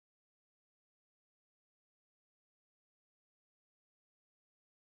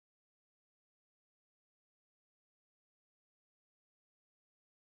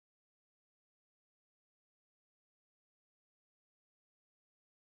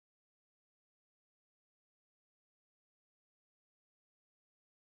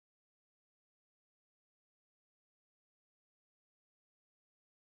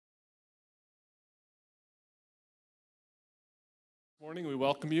Morning, we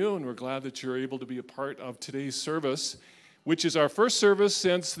welcome you, and we're glad that you're able to be a part of today's service, which is our first service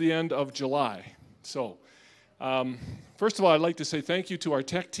since the end of July. So, first of all, I'd like to say thank you to our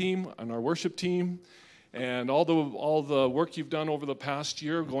tech team and our worship team, and all the work you've done over the past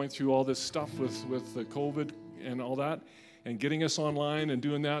year, going through all this stuff with the COVID and all that, and getting us online and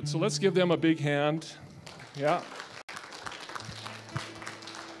doing that. So let's give them a big hand. Yeah.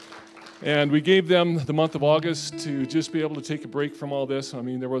 And we gave them the month of August to just be able to take a break from all this. I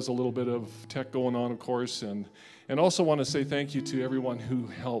mean, there was a little bit of tech going on, of course, and also want to say thank you to everyone who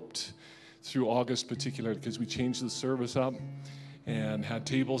helped through August particularly, because we changed the service up and had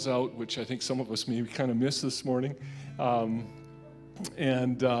tables out, which I think some of us maybe kind of missed this morning. And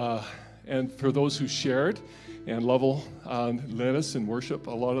for those who shared, and Lovell led us in worship a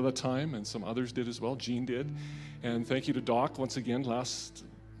lot of the time, and some others did as well. Jean did. And thank you to Doc once again last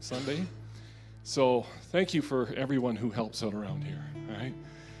Sunday. So thank you for everyone who helps out around here. All right.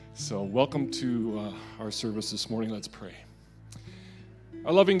 So welcome to our service this morning. Let's pray.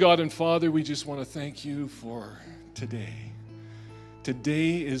 Our loving God and Father, we just want to thank you for today.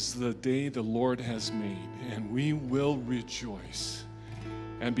 Today is the day the Lord has made, and we will rejoice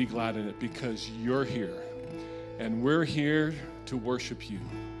and be glad in it because you're here, and we're here to worship you,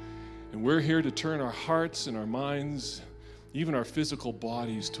 and we're here to turn our hearts and our minds, even our physical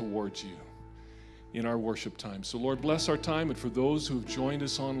bodies, towards you in our worship time. So Lord, bless our time, and for those who have joined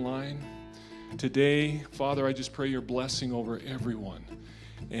us online today, Father, I just pray your blessing over everyone.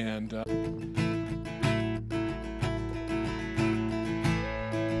 And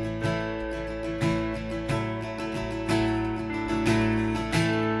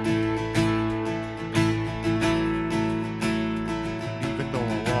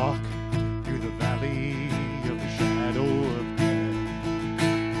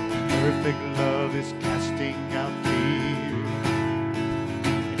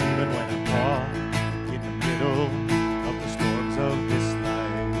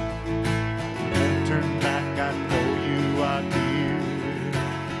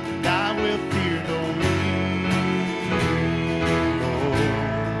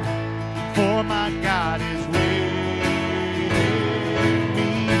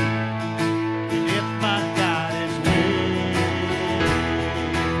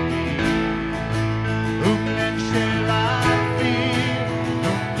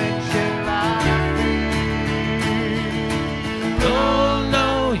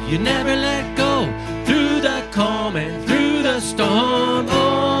you never let go through the calm and through the storm.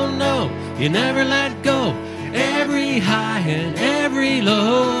 Oh no, you never let go. Every high and every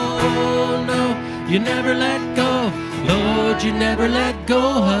low. Oh no, you never let go. Lord, you never let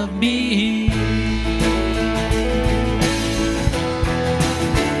go of me.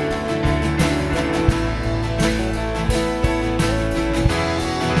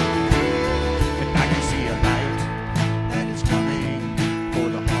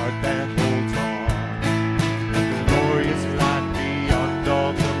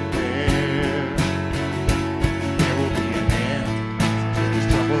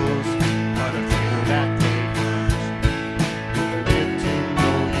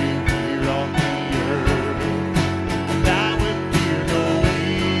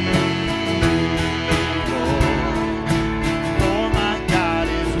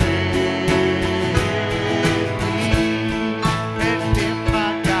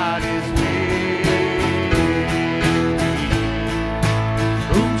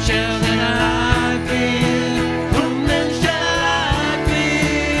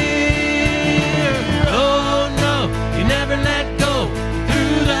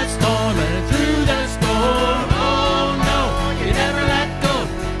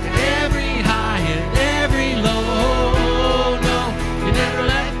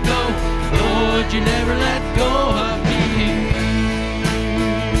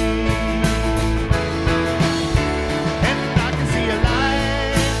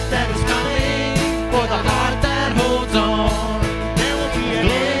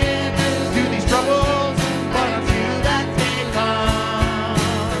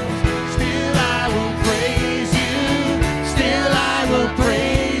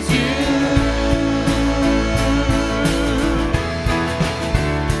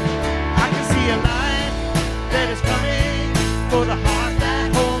 That is coming.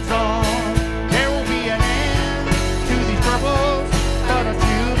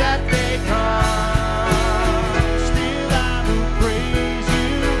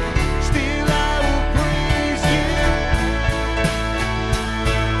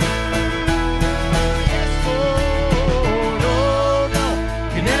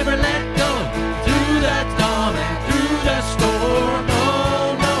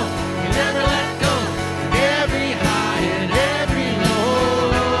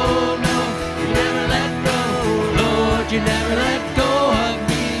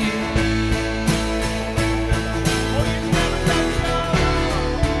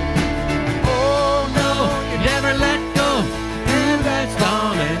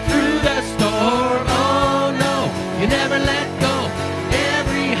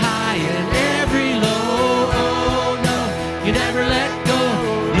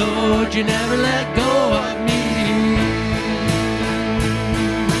 Lord, you never let go of me.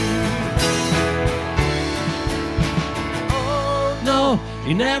 Oh no,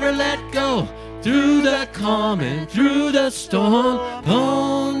 you never let go. Through the calm and through the storm.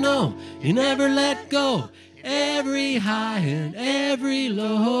 Oh no, you never let go. Every high and every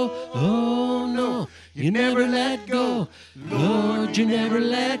low. Oh no, you never let go. Lord, you never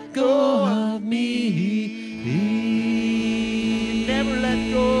let go of me. You never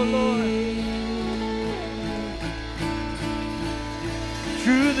let go, Lord.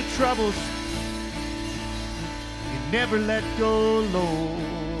 Through the troubles, you never let go, Lord.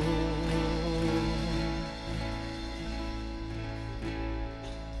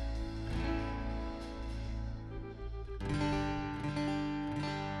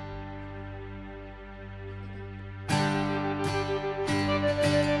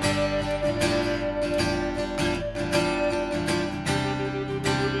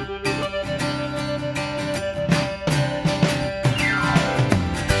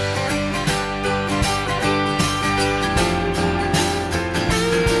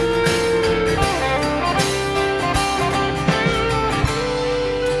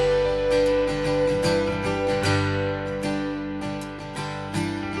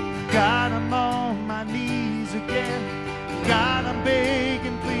 God, I'm on my knees again. God, I'm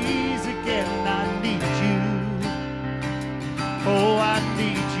begging, please again. I need you. Oh, I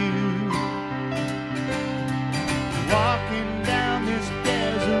need you. Walking down this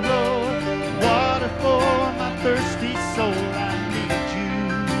desert road, water for my thirsty soul. I need you.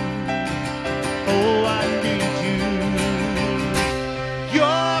 Oh, I need you.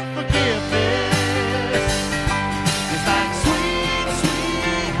 Your forgiveness is like sweet,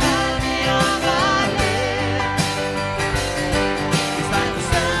 sweet honey on my lips. It's like the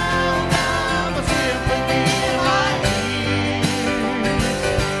sound of a symphony in my ears.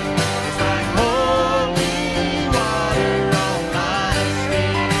 It's like holy water on my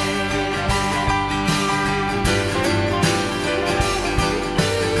skin.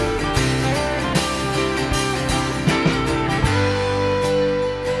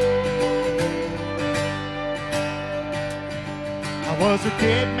 I was a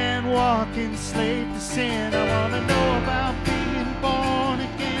dead man walking, slave to sin. I want to know about being born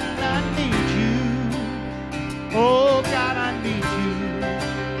again. I need you. Oh, God, I need you.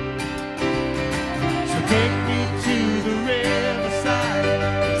 So take me to the riverside.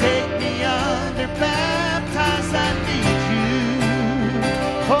 Take me under, baptize. I need you.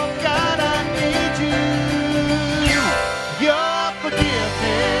 Oh, God, I need you. Your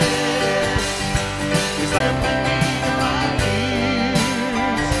forgiveness is like symphony in my ears.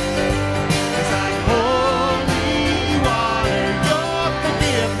 It's like holy water. Your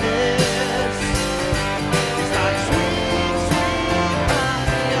forgiveness is like sweet, sweet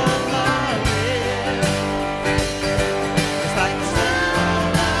honey on my lips. It's like the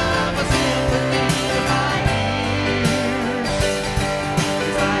sound of a symphony in my ears.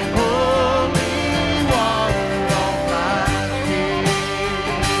 It's like holy water on my skin.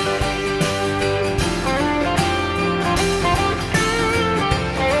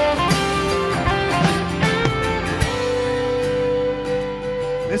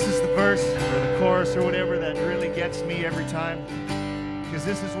 This is the verse or the chorus or whatever that really gets me every time, because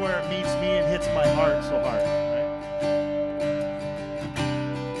this is where it meets me and hits my heart so hard. Right?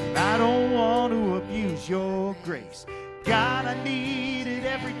 I don't want to abuse your grace. God, I need it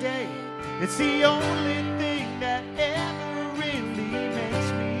every day. It's the only thing that ever really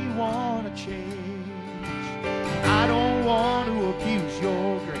makes me want to change. I don't want to abuse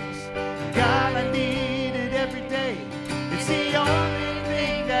your grace. God, I need it every day. It's the only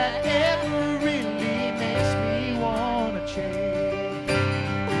thing that ever really makes me want to change.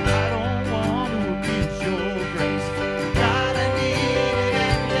 I don't want to abuse your grace. God, I need it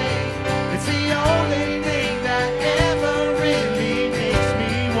every day. It's the only thing that ever really makes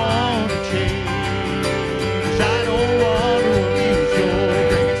me want to change. I don't want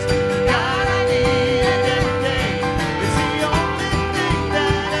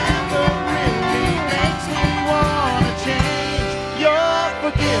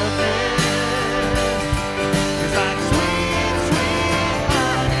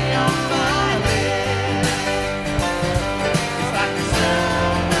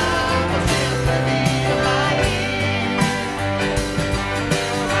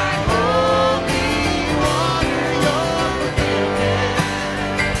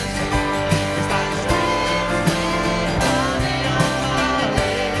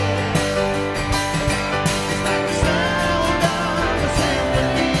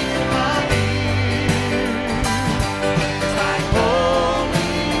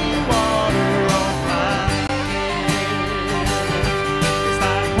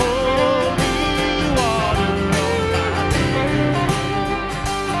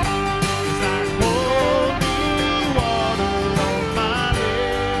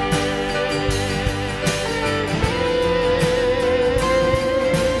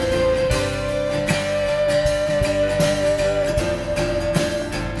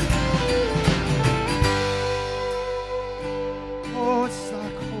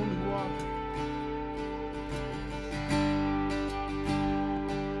like holy water.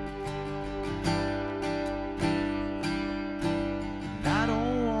 And I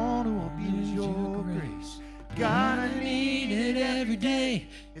don't want to abuse your grace. God, I need it every day.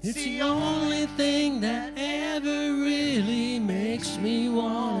 It's the only thing that ever really makes me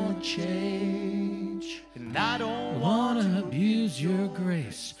want to change. And I don't Want to abuse your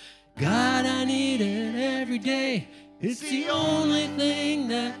grace. God, I need it every day. It's the only thing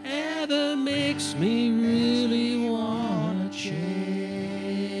that ever makes me really want to change.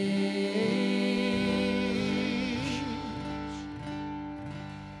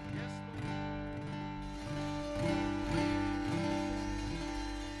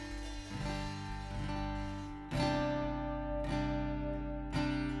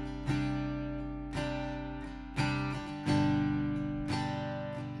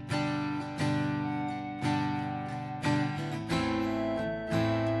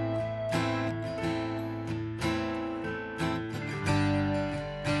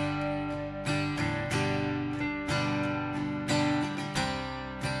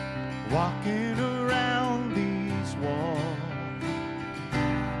 walking around these walls.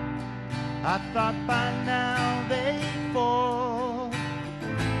 I thought by now they'd fall,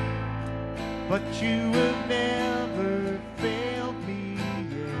 but you have never failed me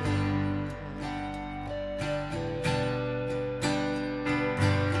yet.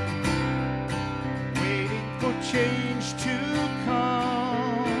 Waiting for change to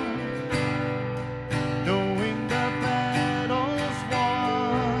come, knowing the battle's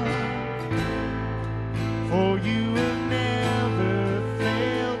won, for you have never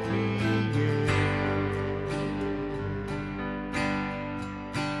failed me yet.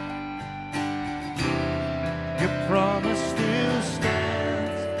 Your promise still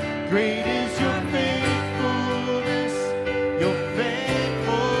stands. Great is your faithfulness, your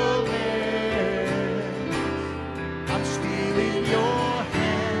faithfulness. I'm still in your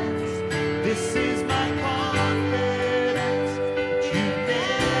hands. This is my confidence. You've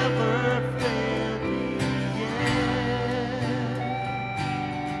never failed me yet.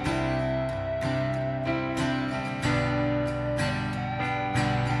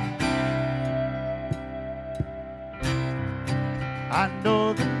 I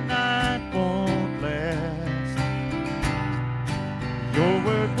know the night won't last. Your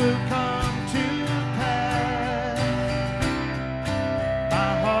word will come to pass.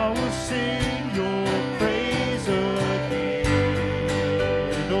 My heart will sing your praise again.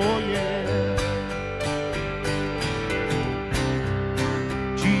 Oh yeah.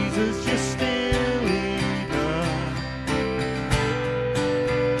 Jesus, you're still enough.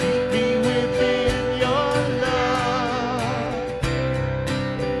 Keep me within your love.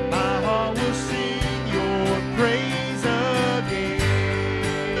 My heart will sing your praise again.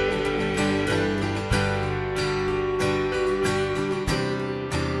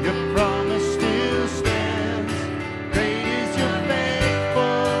 Your promise still stands. Great is your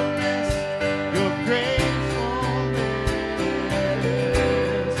faithfulness, your gratefulness.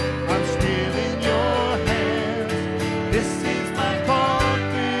 I'm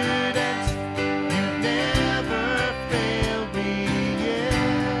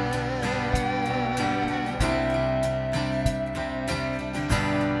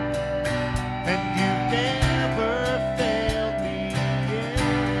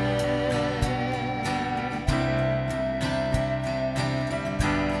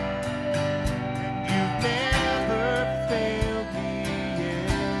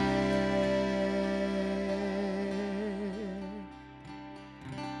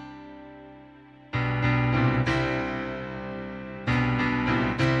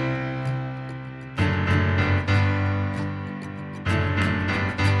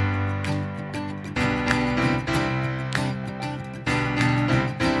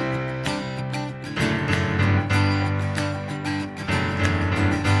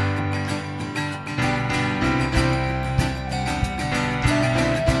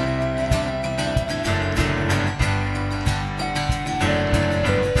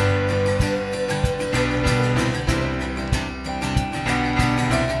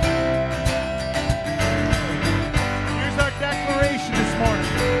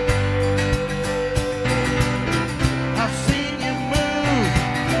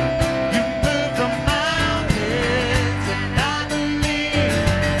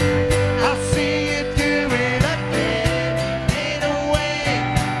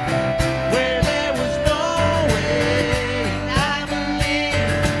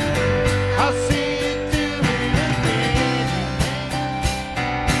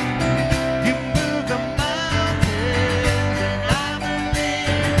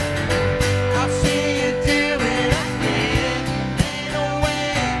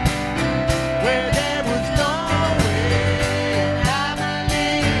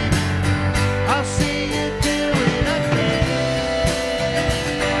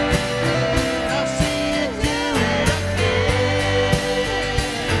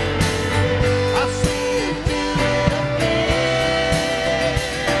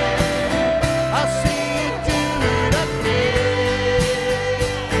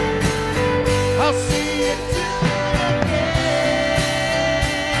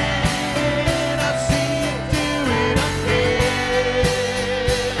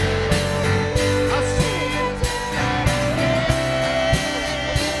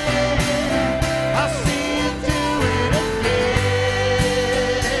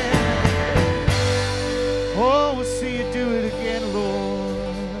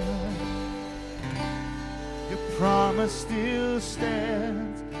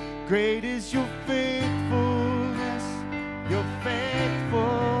Great is your faithfulness, your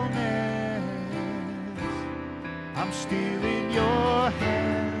faithfulness. I'm still in your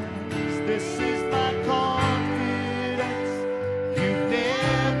hands. This is my confidence. You've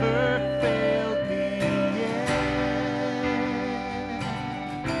never failed me yet.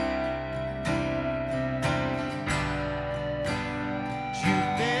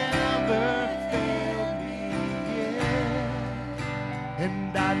 You've never failed me yet.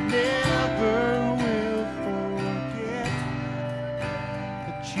 And I never will forget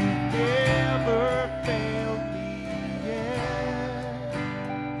that you never failed me yet.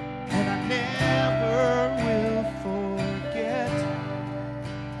 And I never will forget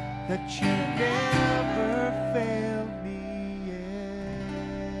that you never failed me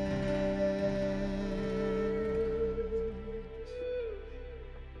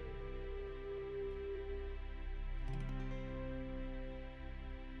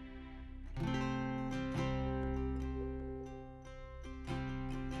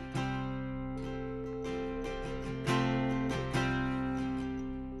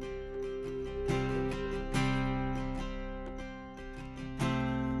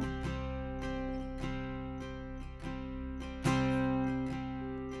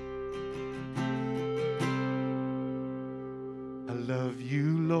I love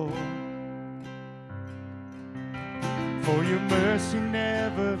you, Lord, for your mercy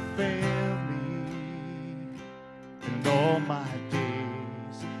never failed me. And all my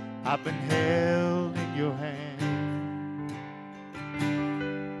days I've been held in your hand.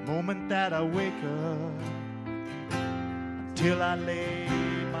 Moment that I wake up until I lay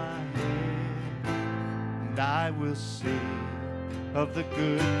my head, and I will sing of the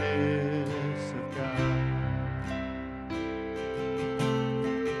goodness of God.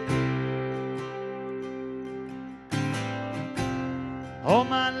 All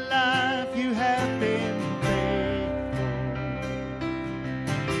my life you have been faithful.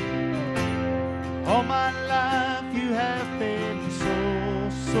 All my life you have been so,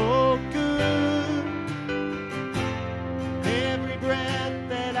 so good. Every breath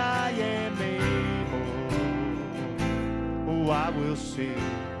that I am able, oh, I will sing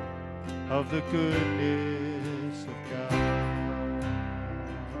of the goodness of God.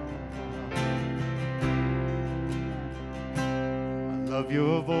 Love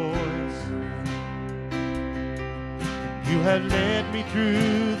your voice. You have led me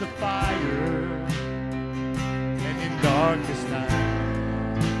through the fire, and in darkest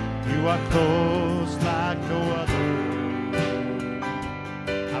night you are close like no other.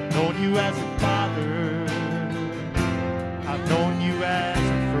 I've known you as a father, I've known you as a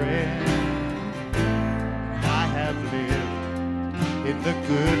friend. I have lived in the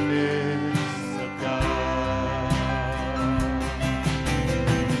goodness of God.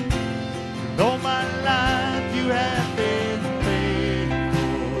 All my life you have been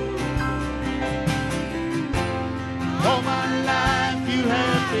faithful. All my life you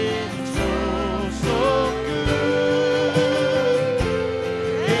have been so, so good.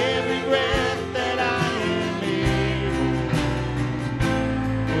 Every breath that I am able,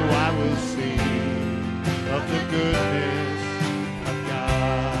 oh, I will sing of the goodness of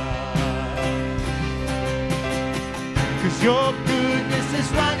God. 'Cause your goodness is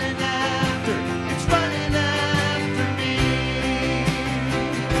running after, it's running after me.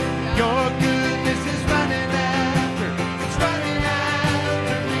 Your goodness is running after, it's running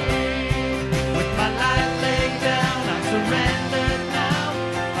after me. With my life laid down, I surrender now.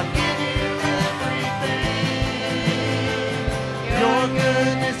 I give you everything. Your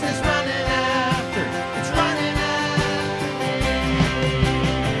goodness is running after, it's running after me.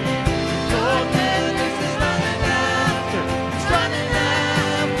 Your goodness is running after, it's running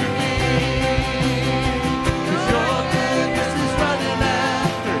after me. 'Cause your goodness is running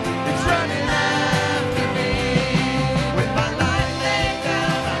after, it's running after me. With my life laid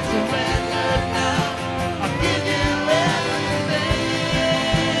down, I surrender now. I give you everything.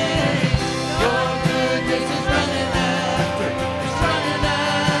 Your goodness is running after, it's running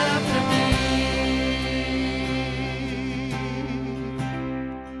after me.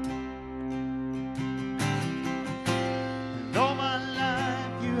 And all my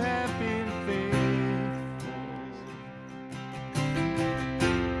life you have been faithful.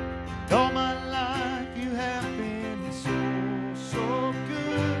 All my life you have been so, so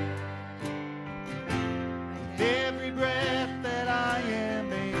good. With every breath that I am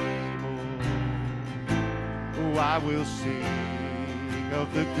able, oh, I will sing of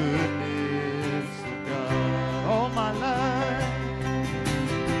the goodness of God. All my life.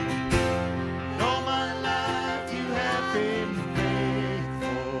 All my life you have been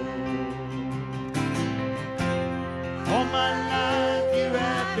faithful.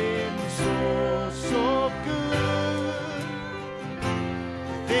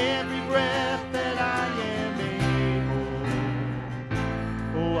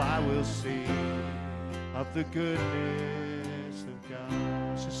 I will sing of the goodness of God.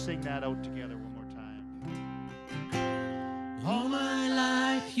 Let's just sing that out together one more time. All my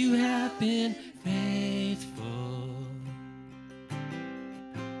life you have been faithful.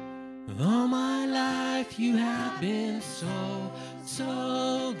 All my life you have been so,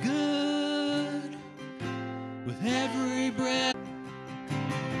 so good. With every breath,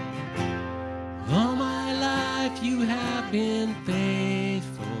 all my life you have been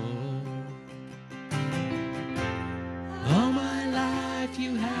faithful. All my life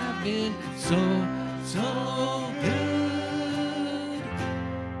you have been so, so good.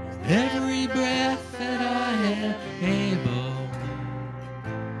 With every breath that I am able,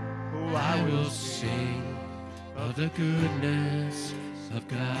 I will sing of the goodness of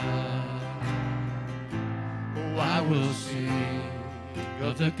God. Oh, I will sing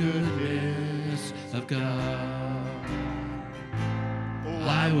of the goodness of God. Oh,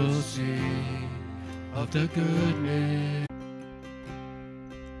 I will sing of the goodness.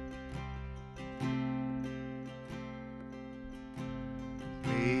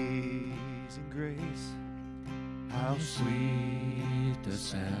 Amazing grace, How sweet the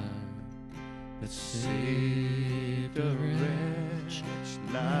sound that saved a wretch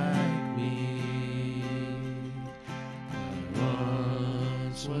like me. I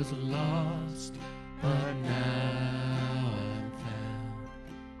once was lost, but now I'm found.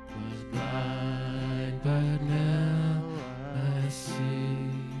 Was blind, but now I see.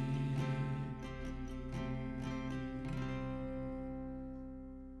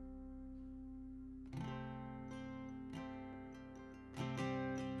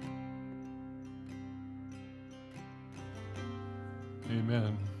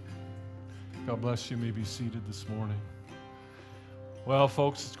 Amen. God bless you. You may be seated this morning. Well,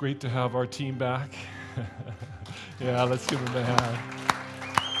 folks, it's great to have our team back. Yeah, let's give them a hand.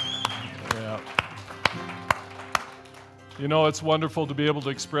 Yeah. You know, it's wonderful to be able to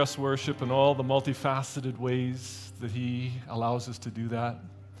express worship in all the multifaceted ways that He allows us to do that.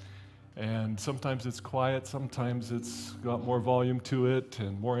 And sometimes it's quiet, sometimes it's got more volume to it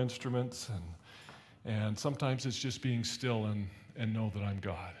and more instruments, and sometimes it's just being still and know that I'm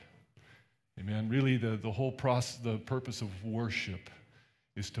God. Amen. Really, the whole process, the purpose of worship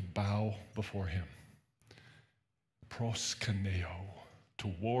is to bow before Him. Proskuneo,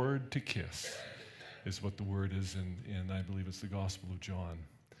 toward, to kiss, is what the word is in I believe it's the Gospel of John.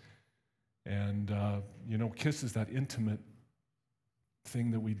 And, you know, kiss is that intimate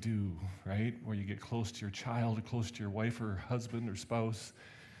thing that we do, right? Where you get close to your child, close to your wife or husband or spouse,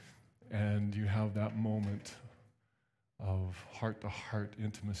 and you have that moment of heart-to-heart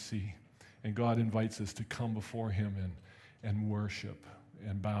intimacy. And God invites us to come before Him and worship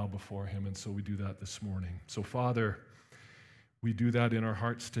and bow before Him. And so we do that this morning. So, Father, we do that in our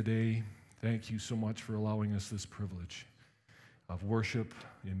hearts today. Thank you so much for allowing us this privilege of worship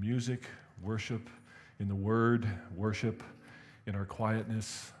in music, worship in the Word, worship in our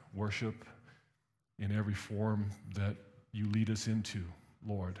quietness, worship in every form that you lead us into,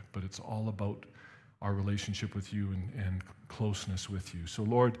 Lord. But it's all about our relationship with you and closeness with you. So,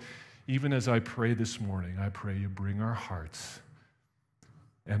 Lord, even as I pray this morning, I pray you bring our hearts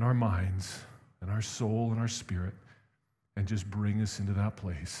and our minds and our soul and our spirit and just bring us into that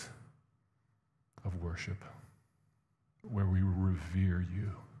place of worship where we revere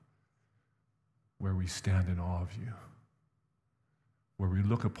you, where we stand in awe of you, where we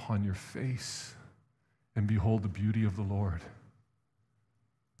look upon your face and behold the beauty of the Lord.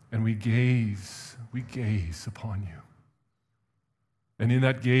 And we gaze upon you. And in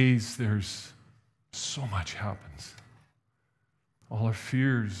that gaze, there's so much happens. All our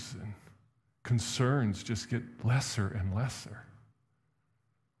fears and concerns just get lesser and lesser.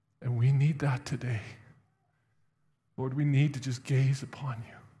 And we need that today. Lord, we need to just gaze upon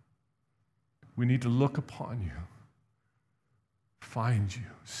you. We need to look upon you, find you,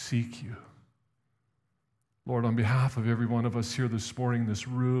 seek you. Lord, on behalf of every one of us here this morning in this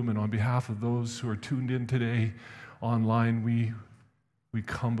room, and on behalf of those who are tuned in today online, we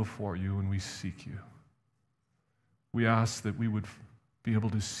come before you and we seek you. We ask that we would be able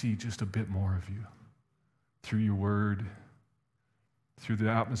to see just a bit more of you through your word, through the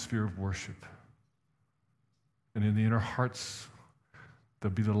atmosphere of worship. And in the inner hearts,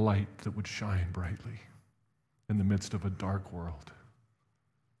 there'll be the light that would shine brightly in the midst of a dark world.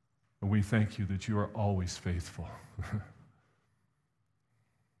 And we thank you that you are always faithful.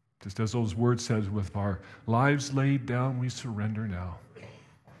 Just as those words says, with our lives laid down, we surrender now.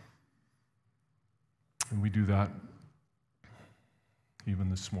 And we do that even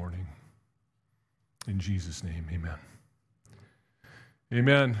this morning. In Jesus' name, amen.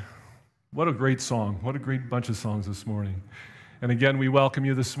 Amen. What a great song. What a great bunch of songs this morning. And again, we welcome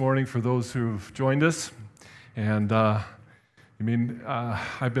you this morning for those who've joined us. And I've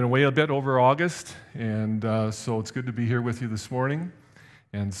been away a bit over August, and so it's good to be here with you this morning.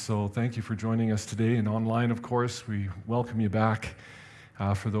 And so thank you for joining us today. And online, of course, we welcome you back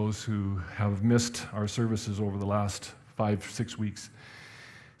for those who have missed our services over the last 5-6 weeks.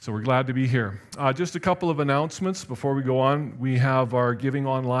 So we're glad to be here. Just a couple of announcements before we go on. We have our giving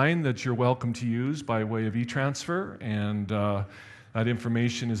online that you're welcome to use by way of e-transfer, and that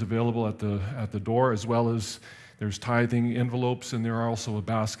information is available at the door, as well as there's tithing envelopes, and there are also a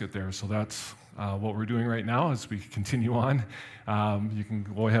basket there. So that's what we're doing right now as we continue on. You can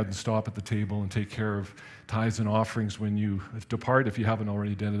go ahead and stop at the table and take care of tithes and offerings when you depart, if you haven't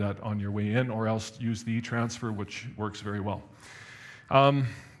already done that on your way in, or else use the e-transfer, which works very well.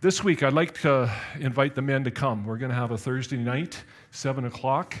 This week, I'd like to invite the men to come. We're going to have a Thursday night, 7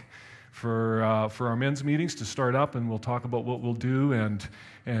 o'clock, for our men's meetings to start up, and we'll talk about what we'll do and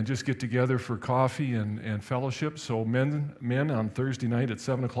just get together for coffee and fellowship. So men on Thursday night at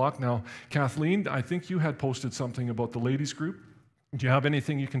 7 o'clock. Now, Kathleen, I think you had posted something about the ladies group. Do you have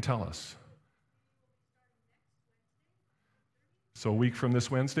anything you can tell us? So a week from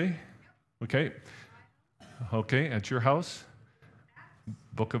this Wednesday? Okay. Okay, at your house?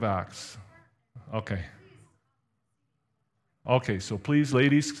 Book of Acts. Okay. Okay, so please,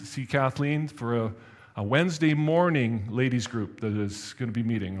 ladies, see Kathleen for a Wednesday morning ladies group that is going to be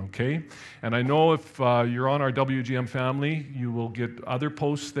meeting, okay? And I know if you're on our WGM family, you will get other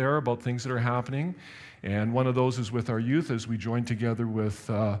posts there about things that are happening. And one of those is with our youth as we join together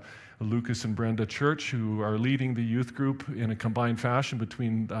with Lucas and Brenda Church, who are leading the youth group in a combined fashion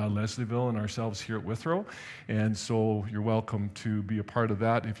between Leslieville and ourselves here at Withrow. And so you're welcome to be a part of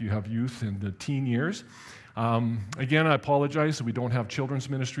that if you have youth in the teen years. Again, I apologize that we don't have children's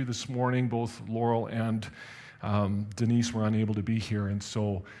ministry this morning. Both Laurel and Denise were unable to be here, and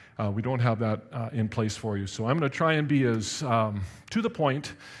so we don't have that in place for you. So I'm going to try and be as to the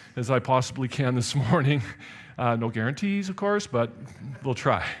point as I possibly can this morning. No guarantees, of course, but we'll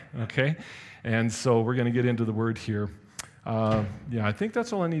try, okay? And so we're going to get into the word here. I think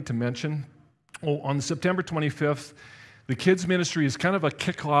that's all I need to mention. On September 25th, the kids ministry is kind of a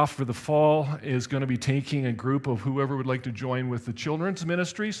kickoff for the fall, is going to be taking a group of whoever would like to join with the children's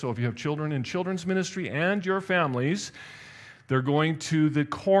ministry. So if you have children in children's ministry and your families, they're going to the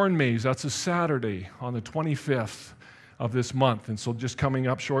corn maze. That's a Saturday on the 25th of this month. And so just coming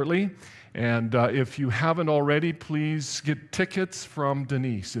up shortly. And if you haven't already, please get tickets from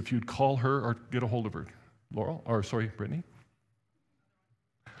Denise. If you'd call her or get a hold of her. Brittany.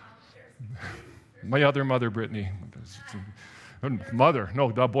 My other mother, Brittany. Mother, no,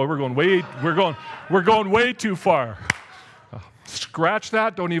 boy, we're going way too far. Scratch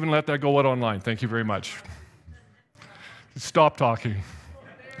that. Don't even let that go out online. Thank you very much. Stop talking.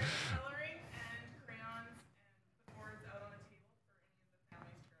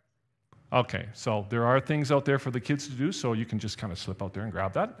 Okay, so there are things out there for the kids to do, so you can just kind of slip out there and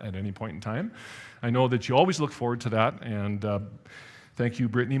grab that at any point in time. I know that you always look forward to that, and thank you,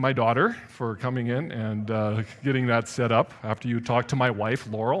 Brittany, my daughter, for coming in and getting that set up after you talked to my wife,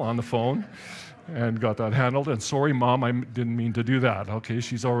 Laurel, on the phone and got that handled. And sorry, Mom, I didn't mean to do that. Okay,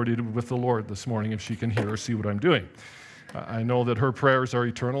 she's already with the Lord this morning if she can hear or see what I'm doing. I know that her prayers are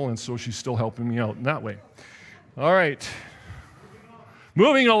eternal, and so she's still helping me out in that way. All right.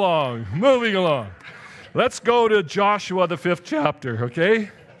 Moving along. Let's go to Joshua, the 5th chapter, okay?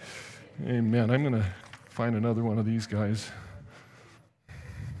 Amen. I'm going to find another one of these guys.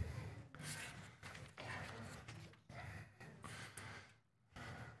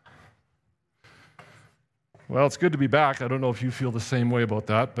 Well, it's good to be back. I don't know if you feel the same way about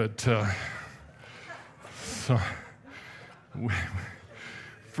that, but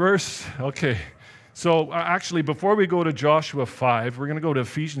first, okay. So actually, before we go to Joshua 5, we're going to go to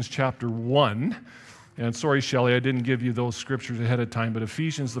Ephesians chapter 1. And sorry, Shelley, I didn't give you those scriptures ahead of time, but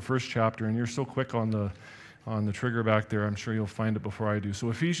Ephesians, the 1st chapter, and you're so quick on the trigger back there, I'm sure you'll find it before I do.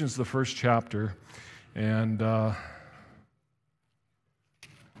 So Ephesians, the 1st chapter, and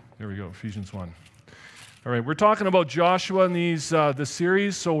here we go, Ephesians 1. All right, we're talking about Joshua in this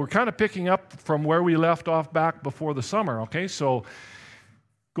series, so we're kind of picking up from where we left off back before the summer, okay? So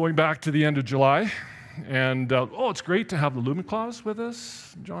going back to the end of July, and it's great to have the Lumen-Claws with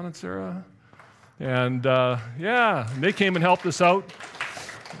us, John and Sarah. And they came and helped us out.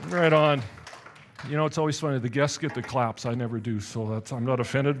 Right on. You know, it's always funny, the guests get the claps, I never do, so I'm not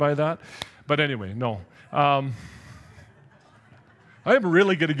offended by that. But anyway, no. I am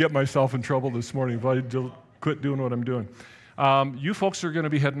really going to get myself in trouble this morning if I quit doing what I'm doing. You folks are going to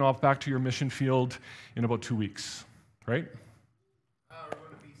be heading off back to your mission field in about 2 weeks, right? We're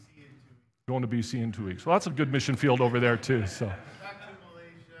going to BC in 2 weeks. Going to BC in 2 weeks. Well, that's a good mission field over there, too. So. Back to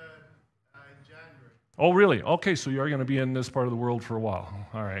Malaysia in January. Oh, really? Okay, so you are going to be in this part of the world for a while.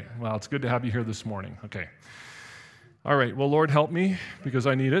 All right. Well, it's good to have you here this morning. Okay. All right. Well, Lord, help me because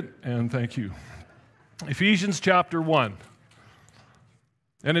I need it, and thank you. Ephesians chapter 1.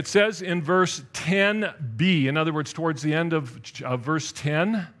 And it says in verse 10b, in other words, towards the end of verse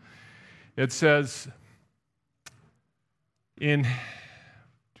 10, it says in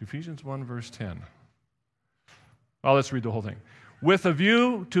Ephesians 1, verse 10. Well, let's read the whole thing. With a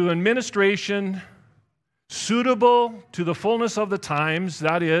view to administration suitable to the fullness of the times,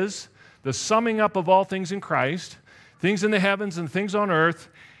 that is, the summing up of all things in Christ, things in the heavens and things on earth,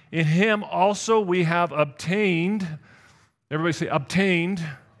 in him also we have obtained, everybody say obtained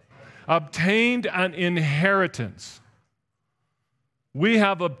an inheritance. We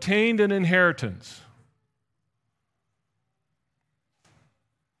have obtained an inheritance.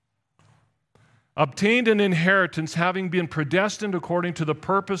 Obtained an inheritance, having been predestined according to the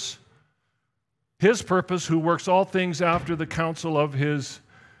purpose, his purpose, who works all things after the counsel of his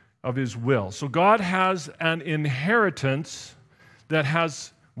will. So God has an inheritance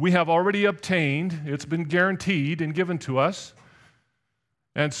that we have already obtained. It's been guaranteed and given to us.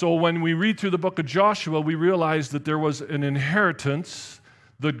 And so when we read through the book of Joshua, we realize that there was an inheritance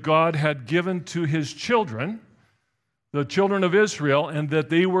that God had given to his children, the children of Israel, and that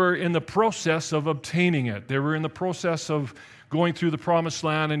they were in the process of obtaining it. They were in the process of going through the promised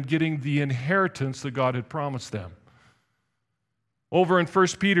land and getting the inheritance that God had promised them. Over in 1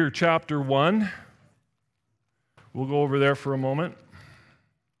 Peter chapter 1, we'll go over there for a moment.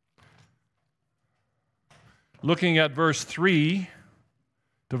 Looking at verse 3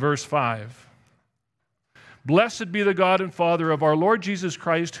 to verse 5. Blessed be the God and Father of our Lord Jesus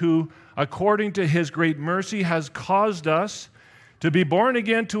Christ, who, according to his great mercy, has caused us to be born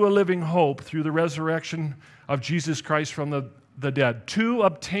again to a living hope through the resurrection of Jesus Christ from the dead, to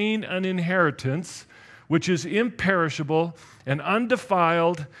obtain an inheritance which is imperishable and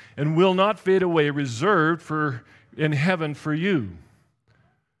undefiled and will not fade away, reserved in heaven for you,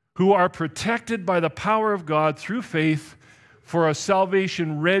 who are protected by the power of God through faith for a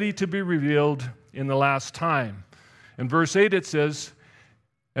salvation ready to be revealed in the last time. In verse 8 it says,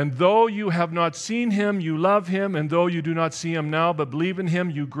 and though you have not seen him, you love him, and though you do not see him now, but believe in him,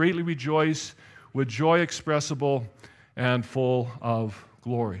 you greatly rejoice with joy expressible and full of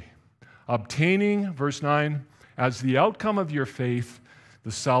glory. Obtaining, verse 9, as the outcome of your faith,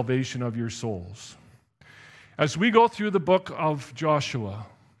 the salvation of your souls. As we go through the book of Joshua,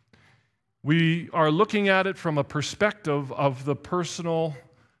 we are looking at it from a perspective of the personal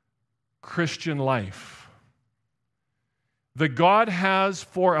Christian life. That God has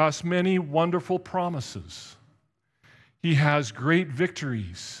for us many wonderful promises. He has great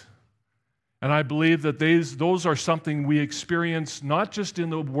victories. And I believe that those are something we experience not just in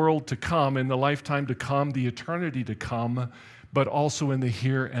the world to come, in the lifetime to come, the eternity to come, but also in the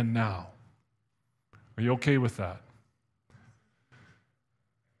here and now. Are you okay with that?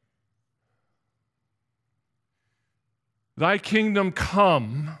 Thy kingdom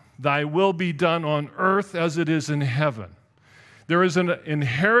come, thy will be done on earth as it is in heaven. There is an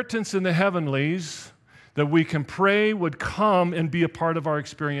inheritance in the heavenlies that we can pray would come and be a part of our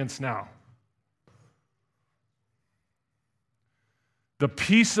experience now. The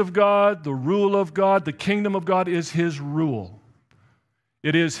peace of God, the rule of God, the kingdom of God is his rule.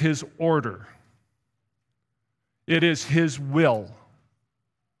 It is his order. It is his will.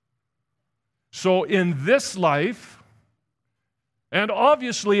 So in this life, and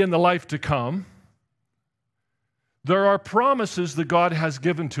obviously in the life to come, there are promises that God has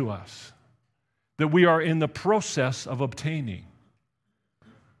given to us that we are in the process of obtaining.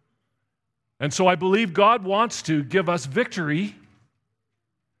 And so I believe God wants to give us victory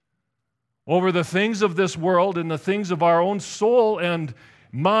over the things of this world and the things of our own soul and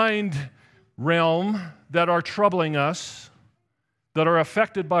mind realm that are troubling us, that are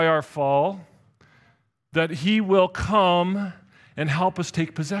affected by our fall, that he will come and help us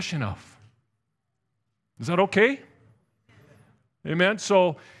take possession of. Is that okay? Amen?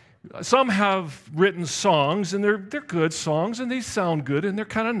 So some have written songs, and they're good songs, and they sound good, and they're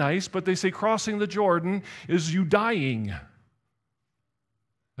kind of nice, but they say crossing the Jordan is you dying.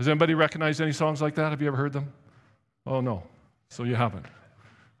 Does anybody recognize any songs like that? Have you ever heard them? Oh, no. So you haven't.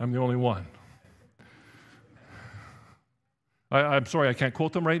 I'm the only one. I'm sorry, I can't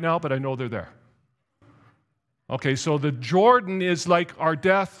quote them right now, but I know they're there. Okay, so the Jordan is like our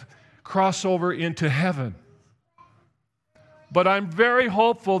death crossover into heaven. But I'm very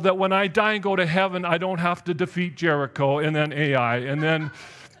hopeful that when I die and go to heaven, I don't have to defeat Jericho and then Ai and then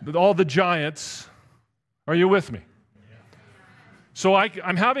all the giants. Are you with me? So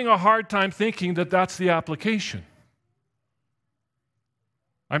I'm having a hard time thinking that that's the application.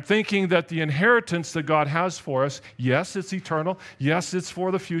 I'm thinking that the inheritance that God has for us, yes, it's eternal. Yes, it's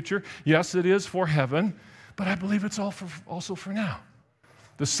for the future. Yes, it is for heaven. But I believe it's also for now.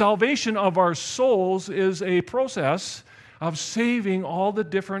 The salvation of our souls is a process of saving all the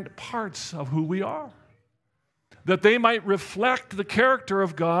different parts of who we are, that they might reflect the character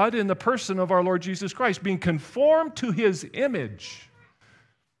of God in the person of our Lord Jesus Christ, being conformed to His image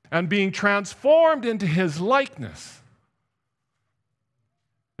and being transformed into His likeness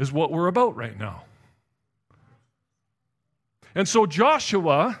is what we're about right now. And so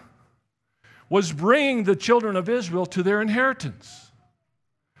Joshua was bringing the children of Israel to their inheritance.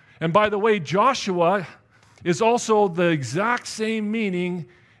 And by the way, Joshua is also the exact same meaning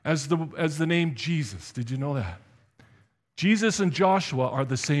as the name Jesus. Did you know that? Jesus and Joshua are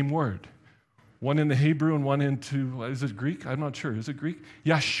the same word. One in the Hebrew and one into, is it Greek? I'm not sure. Is it Greek?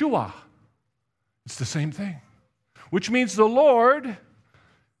 Yeshua. It's the same thing. Which means the Lord,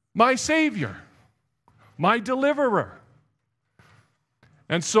 my Savior, my deliverer.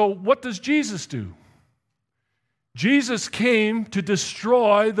 And so what does Jesus do? Jesus came to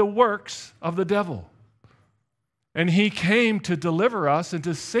destroy the works of the devil. And He came to deliver us and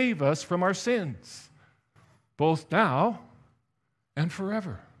to save us from our sins, both now and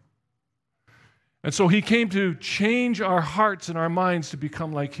forever. And so He came to change our hearts and our minds to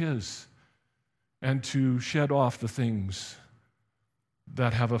become like His and to shed off the things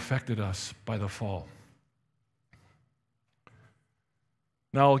that have affected us by the fall.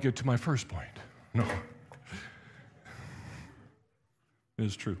 Now I'll get to my first point. No. It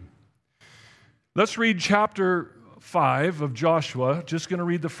is true. Let's read chapter 5 of Joshua. Just going to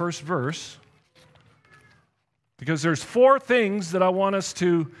read the first verse, because there's 4 things that I want us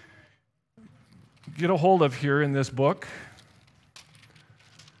to get a hold of here in this book,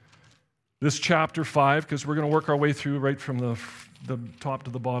 this chapter 5, because we're going to work our way through right from the top to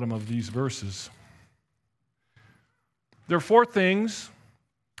the bottom of these verses. There are 4 things.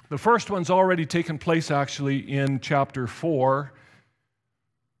 The first one's already taken place actually in chapter 4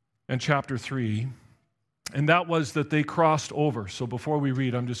 and chapter 3, and that was that they crossed over. So before we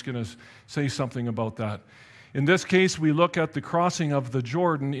read, I'm just going to say something about that. In this case, we look at the crossing of the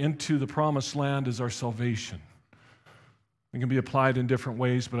Jordan into the promised land as our salvation. It can be applied in different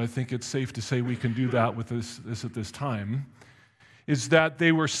ways, but I think it's safe to say we can do that with this at this time, is that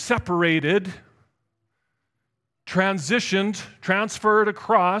they were separated, transitioned, transferred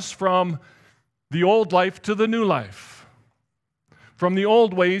across from the old life to the new life, from the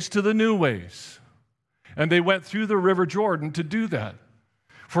old ways to the new ways. And they went through the River Jordan to do that.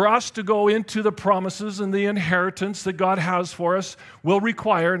 For us to go into the promises and the inheritance that God has for us will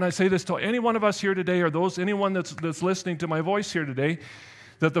require, and I say this to any one of us here today, or anyone that's listening to my voice here today,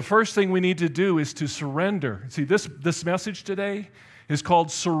 that the first thing we need to do is to surrender. See, this message today is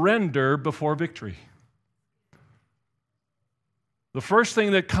called Surrender Before Victory. The first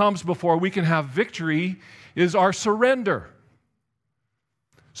thing that comes before we can have victory is our surrender.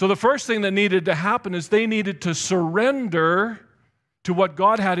 So the first thing that needed to happen is they needed to surrender to what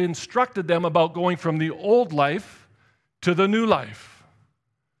God had instructed them about going from the old life to the new life,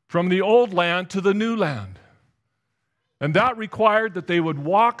 from the old land to the new land. And that required that they would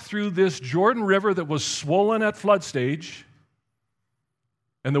walk through this Jordan River that was swollen at flood stage.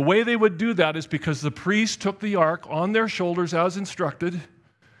 And the way they would do that is because the priests took the ark on their shoulders as instructed,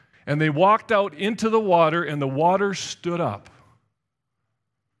 and they walked out into the water, and the water stood up.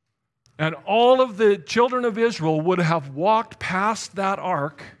 And all of the children of Israel would have walked past that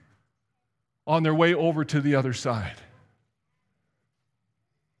ark on their way over to the other side.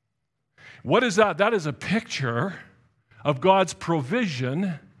 What is that? That is a picture of God's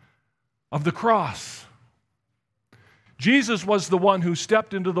provision of the cross. Jesus was the one who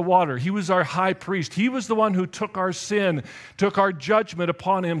stepped into the water. He was our high priest. He was the one who took our sin, took our judgment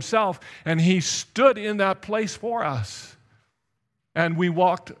upon Himself, and He stood in that place for us. And we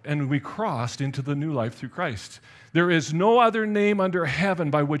walked and we crossed into the new life through Christ. There is no other name under heaven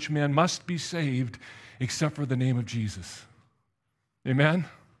by which man must be saved except for the name of Jesus. Amen?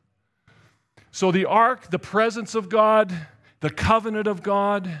 So the ark, the presence of God, the covenant of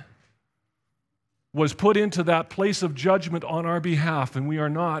God, was put into that place of judgment on our behalf, and we are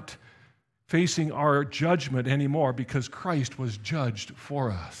not facing our judgment anymore because Christ was judged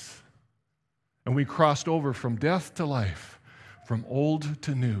for us. And we crossed over from death to life, from old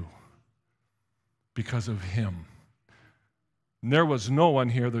to new, because of Him. And there was no one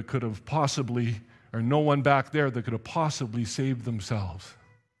here that could have possibly, or no one back there that could have possibly saved themselves.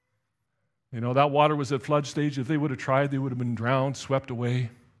 You know, that water was at flood stage. If they would have tried, they would have been drowned, swept away.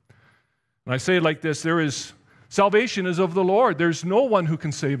 And I say it like this, salvation is of the Lord. There's no one who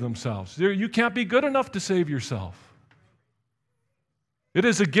can save themselves. You can't be good enough to save yourself. It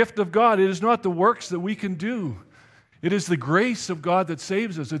is a gift of God. It is not the works that we can do. It is the grace of God that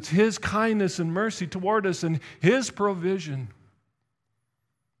saves us. It's His kindness and mercy toward us and His provision.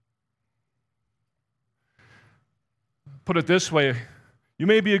 Put it this way, you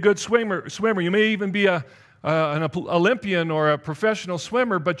may be a good swimmer. You may even be an Olympian or a professional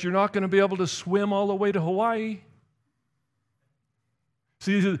swimmer, but you're not going to be able to swim all the way to Hawaii.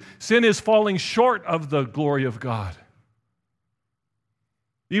 See, sin is falling short of the glory of God.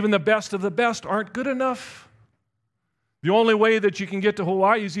 Even the best of the best aren't good enough. The only way that you can get to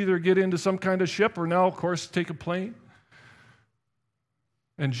Hawaii is either get into some kind of ship or now, of course, take a plane.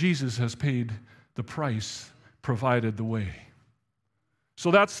 And Jesus has paid the price, provided the way.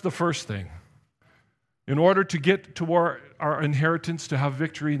 So that's the first thing. In order to get to our inheritance, to have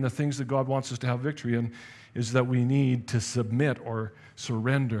victory in the things that God wants us to have victory in, is that we need to submit or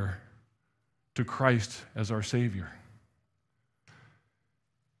surrender to Christ as our Savior.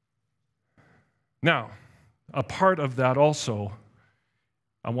 Now, a part of that also,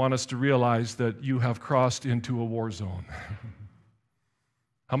 I want us to realize that you have crossed into a war zone.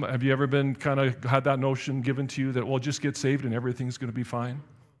 Have you ever been had that notion given to you that, well, just get saved and everything's going to be fine?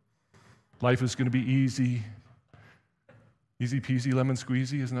 Life is going to be easy. Easy peasy, lemon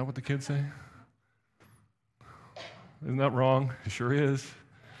squeezy. Isn't that what the kids say? Isn't that wrong? It sure is.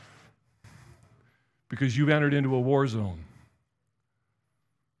 Because you've entered into a war zone.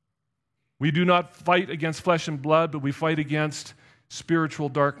 We do not fight against flesh and blood, but we fight against spiritual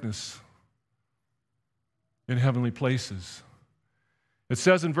darkness in heavenly places. It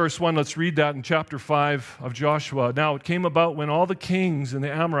says in verse 1, let's read that in chapter 5 of Joshua. Now it came about when all the kings and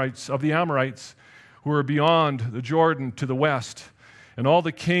the Amorites who were beyond the Jordan to the west, and all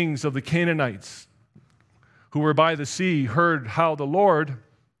the kings of the Canaanites who were by the sea heard how the Lord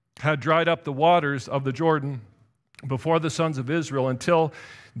had dried up the waters of the Jordan before the sons of Israel until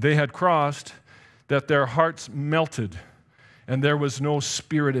they had crossed, that their hearts melted, and there was no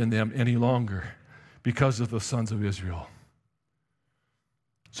spirit in them any longer because of the sons of Israel.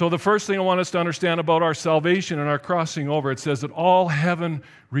 So the first thing I want us to understand about our salvation and our crossing over, it says that all heaven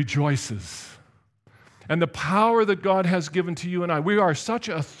rejoices. And the power that God has given to you and I, we are such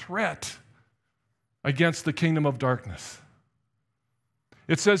a threat against the kingdom of darkness.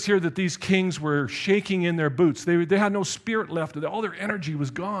 It says here that these kings were shaking in their boots. They had no spirit left. All their energy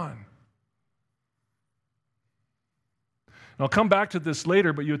was gone. And I'll come back to this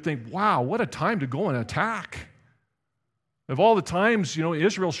later, but you would think, wow, what a time to go and attack. Of all the times,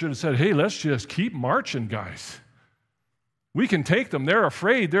 Israel should have said, hey, let's just keep marching, guys. We can take them. They're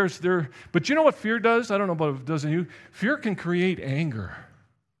afraid. But you know what fear does? I don't know about if it does in you. Fear can create anger.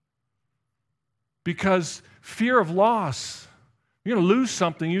 Because fear of loss, you're going to lose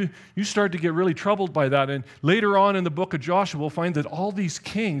something, you start to get really troubled by that. And later on in the book of Joshua, we'll find that all these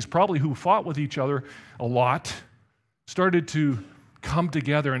kings, probably who fought with each other a lot, started to come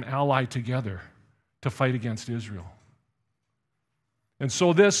together and ally together to fight against Israel. And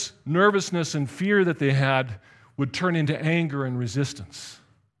so this nervousness and fear that they had would turn into anger and resistance.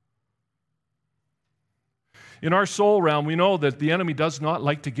 In our soul realm, we know that the enemy does not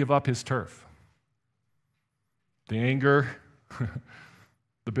like to give up his turf. The anger,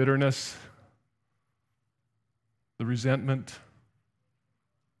 the bitterness, the resentment,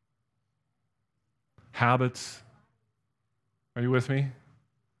 habits. Are you with me?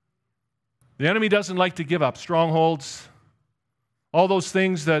 The enemy doesn't like to give up strongholds, all those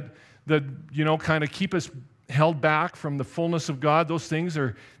things that kind of keep us held back from the fullness of God. Those things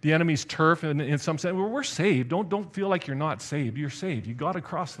are the enemy's turf in some sense. We're saved. Don't feel like you're not saved. You're saved. You got to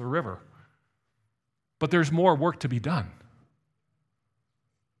cross the river. But there's more work to be done.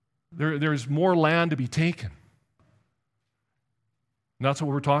 There's more land to be taken. And that's what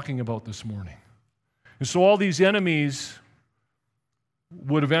we're talking about this morning. And so all these enemies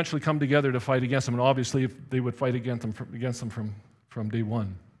would eventually come together to fight against them. And obviously, if they would fight against them from day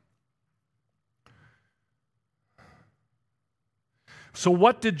one. So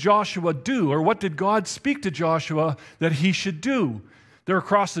what did Joshua do? Or what did God speak to Joshua that he should do? They're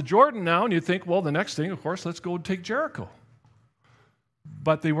across the Jordan now, and you think, well, the next thing, of course, let's go and take Jericho.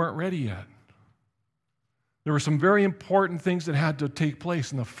 But they weren't ready yet. There were some very important things that had to take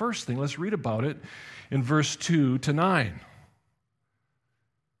place. And the first thing, let's read about it in verse 2 to 9.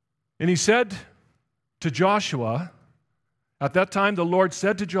 And he said to Joshua, At that time, the Lord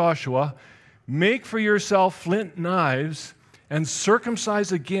said to Joshua, "Make for yourself flint knives and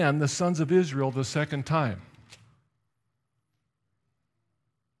circumcise again the sons of Israel the second time."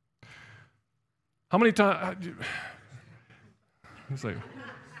 How many times? It's like,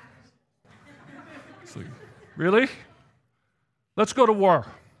 really? Let's go to war.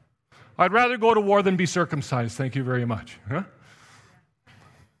 I'd rather go to war than be circumcised. Thank you very much. Huh?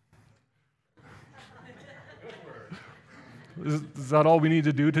 Is that all we need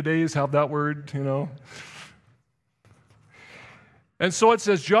to do today is have that word, And so it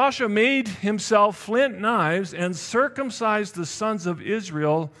says, Joshua made himself flint knives and circumcised the sons of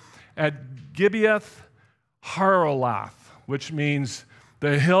Israel at Gibeath Haralath, which means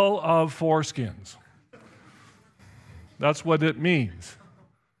the hill of foreskins. That's what it means.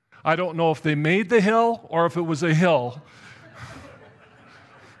 I don't know if they made the hill or if it was a hill.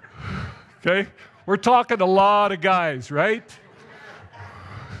 Okay? We're talking a lot of guys, right?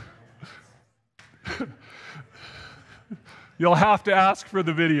 You'll have to ask for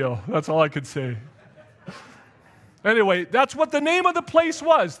the video. That's all I could say. Anyway, that's what the name of the place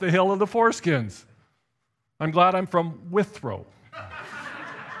was, the Hill of the Foreskins. I'm glad I'm from Withrow.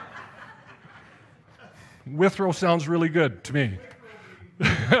 Withrow sounds really good to me.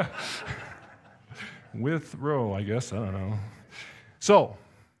 Withrow, I guess. I don't know.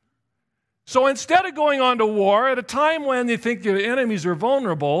 So instead of going on to war at a time when they think the enemies are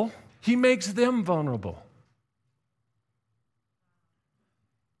vulnerable, he makes them vulnerable.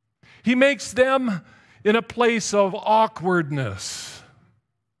 He makes them in a place of awkwardness.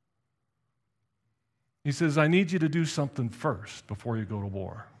 He says, I need you to do something first before you go to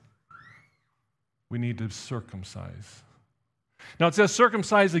war. We need to circumcise. Now it says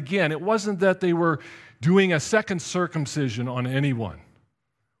circumcise again. It wasn't that they were doing a second circumcision on anyone.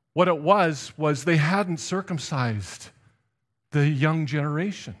 What it was they hadn't circumcised the young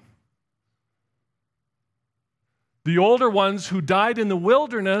generation. The older ones who died in the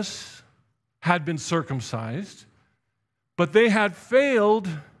wilderness had been circumcised, but they had failed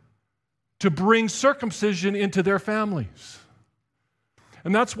to bring circumcision into their families.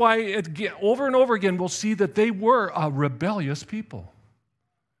 And that's why over and over again we'll see that they were a rebellious people.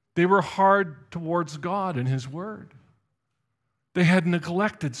 They were hard towards God and His Word. They had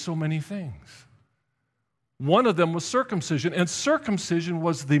neglected so many things. One of them was circumcision, and circumcision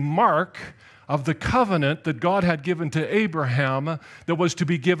was the mark of the covenant that God had given to Abraham that was to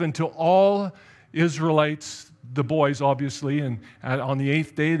be given to all Israelites, the boys obviously, and on the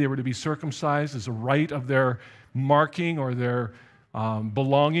 8th day they were to be circumcised as a rite of their marking or their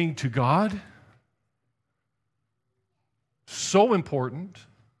belonging to God. So important.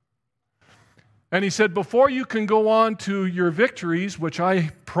 And he said, before you can go on to your victories, which I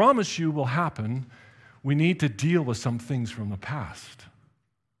promise you will happen, we need to deal with some things from the past.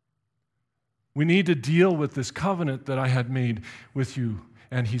 We need to deal with this covenant that I had made with you.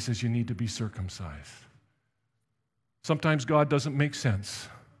 And he says, you need to be circumcised. Sometimes God doesn't make sense.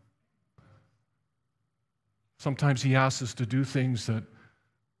 Sometimes He asks us to do things that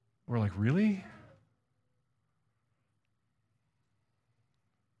we're like, really?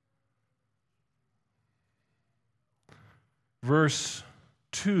 Verse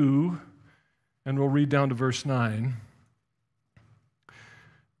 2, and we'll read down to verse 9.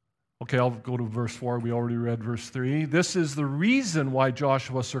 Okay, I'll go to verse 4. We already read verse 3. This is the reason why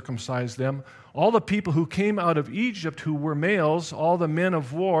Joshua circumcised them. All the people who came out of Egypt who were males, all the men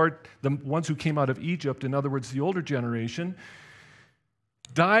of war, the ones who came out of Egypt, in other words, the older generation,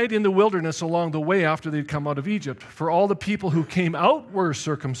 died in the wilderness along the way after they'd come out of Egypt. For all the people who came out were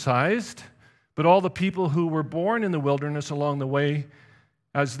circumcised, but all the people who were born in the wilderness along the way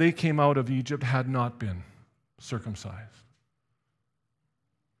as they came out of Egypt had not been circumcised.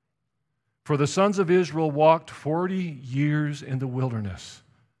 For the sons of Israel walked 40 years in the wilderness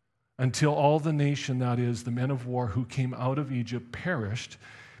until all the nation, that is, the men of war who came out of Egypt, perished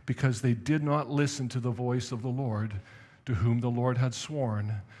because they did not listen to the voice of the Lord, to whom the Lord had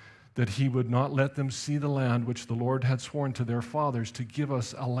sworn that He would not let them see the land which the Lord had sworn to their fathers to give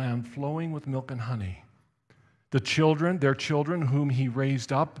us, a land flowing with milk and honey. Their children whom He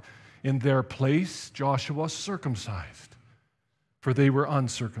raised up in their place, Joshua circumcised. For they were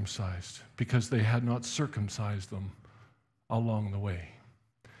uncircumcised, because they had not circumcised them along the way.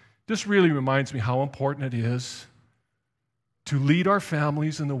 This really reminds me how important it is to lead our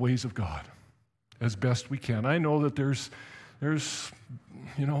families in the ways of God as best we can. I know that there's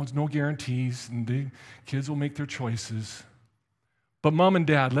no guarantees, and the kids will make their choices. But mom and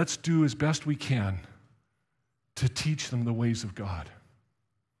dad, let's do as best we can to teach them the ways of God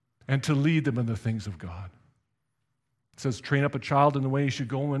and to lead them in the things of God. It says, train up a child in the way he should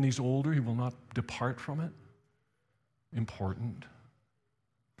go. When he's older, he will not depart from it. Important.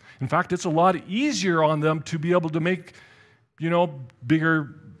 In fact, it's a lot easier on them to be able to make,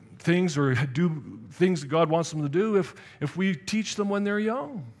 bigger things or do things that God wants them to do if we teach them when they're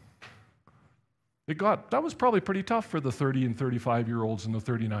young. That was probably pretty tough for the 30 and 35-year-olds and the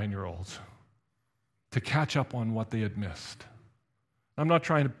 39-year-olds to catch up on what they had missed. I'm not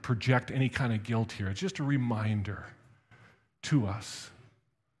trying to project any kind of guilt here. It's just a reminder to us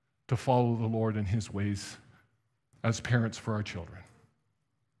to follow the Lord in his ways as parents for our children.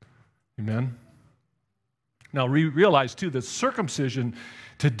 Amen? Now, we realize, too, that circumcision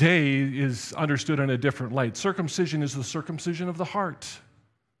today is understood in a different light. Circumcision is the circumcision of the heart.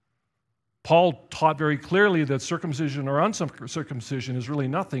 Paul taught very clearly that circumcision or uncircumcision is really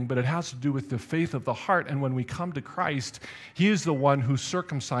nothing, but it has to do with the faith of the heart. And when we come to Christ, he is the one who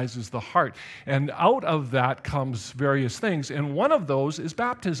circumcises the heart. And out of that comes various things. And one of those is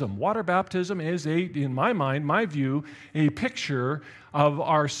baptism. Water baptism is, in my mind, my view, a picture of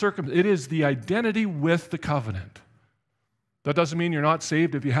our circumcision. It is the identity with the covenant. That doesn't mean you're not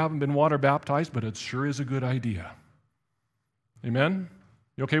saved if you haven't been water baptized, but it sure is a good idea. Amen?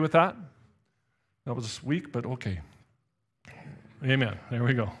 You okay with that? That was weak, but okay. Amen. There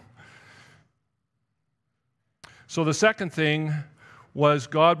we go. So the second thing was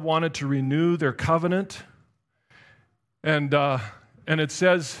God wanted to renew their covenant. And it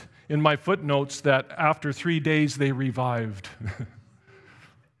says in my footnotes that after 3 days they revived.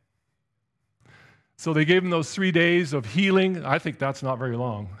 So they gave them those 3 days of healing. I think that's not very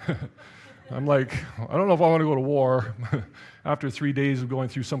long. I'm like, I don't know if I want to go to war after 3 days of going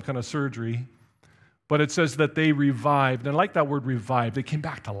through some kind of surgery. But it says that they revived. And I like that word revived. They came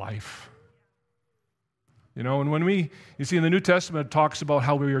back to life. And when you see in the New Testament, it talks about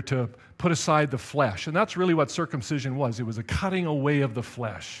how we are to put aside the flesh. And that's really what circumcision was. It was a cutting away of the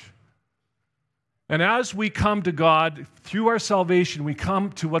flesh. And as we come to God, through our salvation, we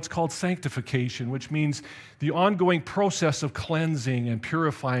come to what's called sanctification, which means the ongoing process of cleansing and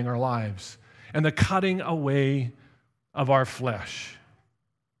purifying our lives and the cutting away of our flesh.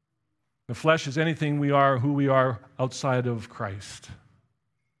 The flesh is anything we are, who we are outside of Christ.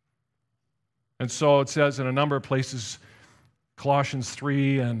 And so it says in a number of places, Colossians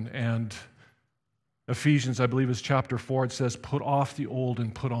 3 and Ephesians, I believe is chapter 4, it says, put off the old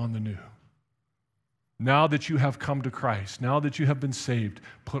and put on the new. Now that you have come to Christ, now that you have been saved,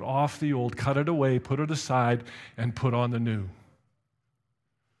 put off the old, cut it away, put it aside, and put on the new.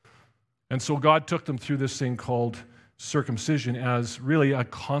 And so God took them through this thing called circumcision as really a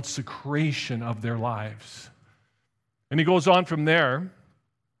consecration of their lives. And he goes on from there.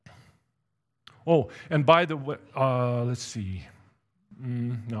 Oh, and by the way, let's see.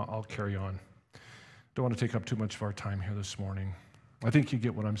 No, I'll carry on. Don't want to take up too much of our time here this morning. I think you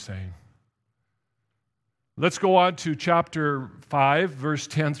get what I'm saying. Let's go on to chapter 5, verse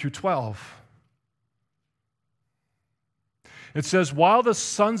 10 through 12. It says, while the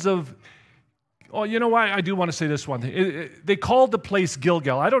sons of Oh, you know why? I do want to say this one thing. They called the place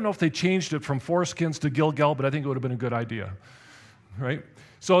Gilgal. I don't know if they changed it from foreskins to Gilgal, but I think it would have been a good idea, right?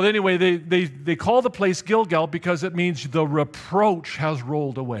 So anyway, they call the place Gilgal because it means the reproach has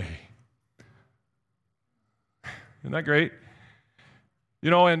rolled away. Isn't that great?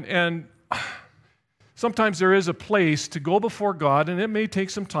 And sometimes there is a place to go before God, and it may take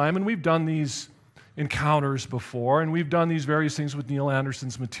some time, and we've done these encounters before, and we've done these various things with Neil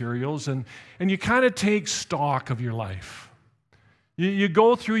Anderson's materials, and you kind of take stock of your life. You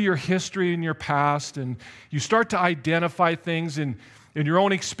go through your history and your past, and you start to identify things in your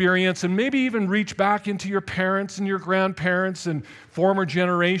own experience, and maybe even reach back into your parents and your grandparents and former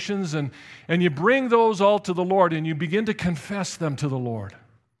generations, and you bring those all to the Lord, and you begin to confess them to the Lord.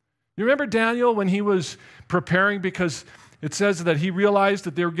 You remember Daniel when he was preparing, because it says that he realized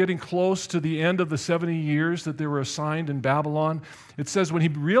that they were getting close to the end of the 70 years that they were assigned in Babylon. It says when he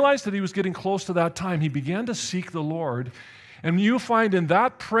realized that he was getting close to that time, he began to seek the Lord. And you find in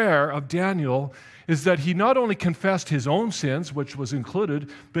that prayer of Daniel is that he not only confessed his own sins, which was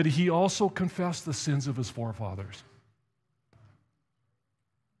included, but he also confessed the sins of his forefathers.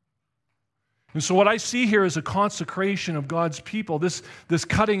 And so what I see here is a consecration of God's people. This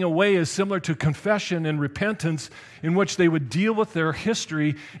cutting away is similar to confession and repentance, in which they would deal with their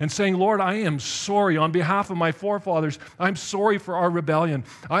history and saying, Lord, I am sorry on behalf of my forefathers. I'm sorry for our rebellion.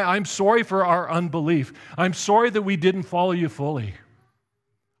 I'm sorry for our unbelief. I'm sorry that we didn't follow you fully.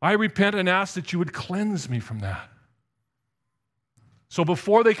 I repent and ask that you would cleanse me from that. So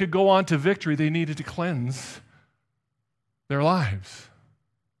before they could go on to victory, they needed to cleanse their lives.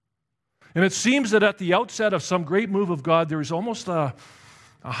 And it seems that at the outset of some great move of God, there is almost a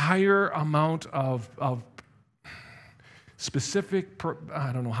higher amount of specific,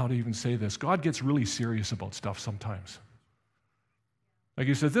 I don't know how to even say this. God gets really serious about stuff sometimes. Like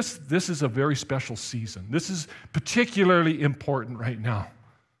he said, this is a very special season. This is particularly important right now.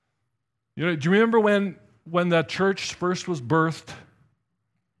 You know, do you remember when that church first was birthed?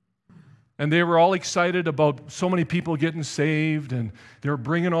 And they were all excited about so many people getting saved, and they were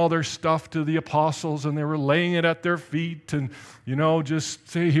bringing all their stuff to the apostles, and they were laying it at their feet, and, you know, just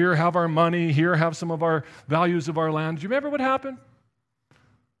say, here, have our money, here, have some of our values of our land. Do you remember what happened?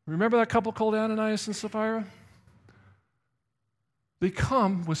 Remember that couple called Ananias and Sapphira? They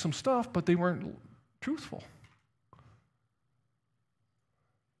come with some stuff, but they weren't truthful.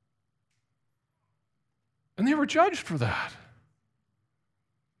 And they were judged for that.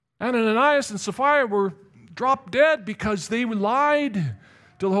 And Ananias and Sapphira were dropped dead because they lied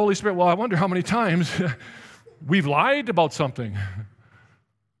to the Holy Spirit. Well, I wonder how many times we've lied about something.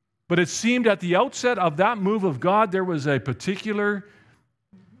 But it seemed at the outset of that move of God, there was a particular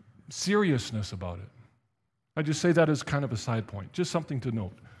seriousness about it. I just say that as kind of a side point, just something to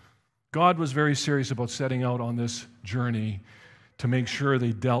note. God was very serious about setting out on this journey to make sure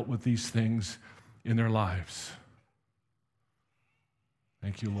they dealt with these things in their lives.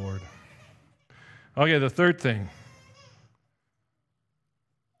 Thank you, Lord. Okay, the third thing.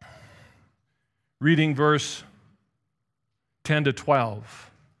 Reading verse 10 to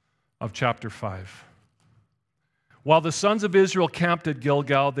 12 of chapter 5. While the sons of Israel camped at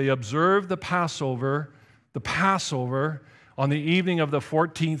Gilgal, they observed the Passover on the evening of the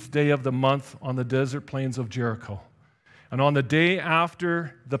 14th day of the month on the desert plains of Jericho. And on the day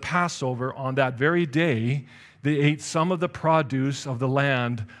after the Passover, on that very day, they ate some of the produce of the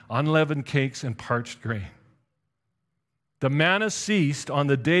land, unleavened cakes and parched grain. The manna ceased on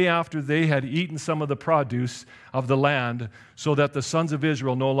the day after they had eaten some of the produce of the land, so that the sons of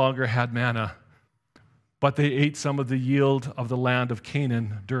Israel no longer had manna, but they ate some of the yield of the land of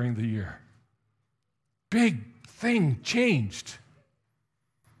Canaan during the year. Big thing changed.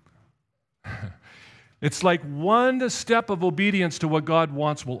 It's like one step of obedience to what God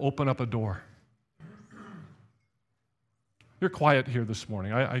wants will open up a door. You're quiet here this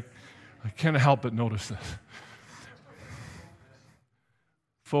morning. I can't help but notice this.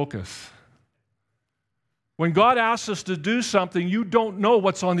 Focus. When God asks us to do something, you don't know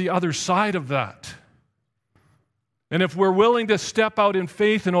what's on the other side of that. And if we're willing to step out in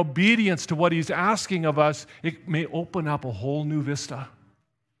faith and obedience to what He's asking of us, it may open up a whole new vista.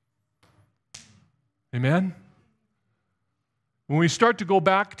 Amen? When we start to go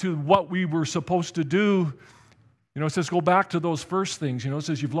back to what we were supposed to do, you know, it says go back to those first things. You know, it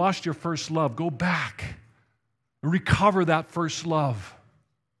says you've lost your first love. Go back and recover that first love.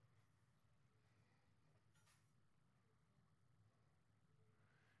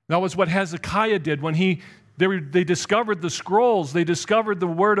 That was what Hezekiah did when they discovered the scrolls. They discovered the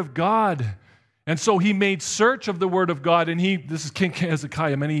Word of God. And so he made search of the Word of God. And this is King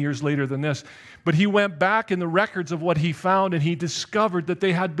Hezekiah many years later than this. But he went back in the records of what he found, and he discovered that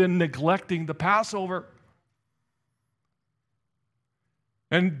they had been neglecting the Passover.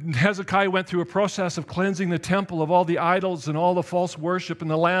 And Hezekiah went through a process of cleansing the temple of all the idols and all the false worship and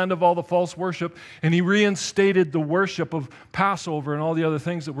the land of all the false worship. And he reinstated the worship of Passover and all the other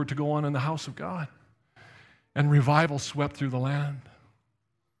things that were to go on in the house of God. And revival swept through the land.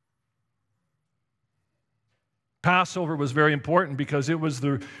 Passover was very important because it was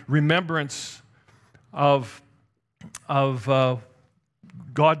the remembrance of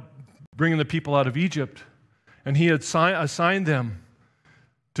God bringing the people out of Egypt. And He had assigned them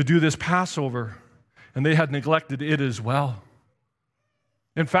to do this Passover, and they had neglected it as well.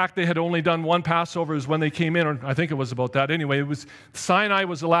 In fact, they had only done one Passover is when they came in, or I think it was about that. Anyway, Sinai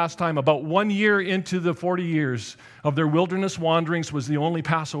was the last time. About 1 year into the 40 years of their wilderness wanderings was the only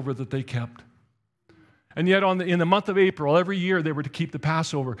Passover that they kept. And yet in the month of April, every year they were to keep the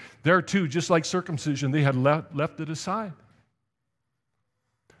Passover. There too, just like circumcision, they had left it aside.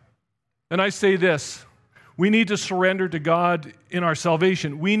 And I say this, we need to surrender to God in our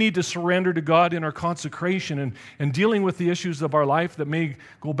salvation. We need to surrender to God in our consecration and dealing with the issues of our life that may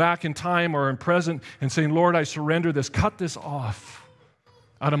go back in time or in present and saying, Lord, I surrender this. Cut this off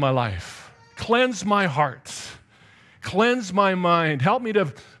out of my life. Cleanse my heart. Cleanse my mind. Help me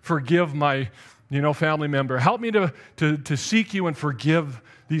to forgive my family member. Help me to seek you and forgive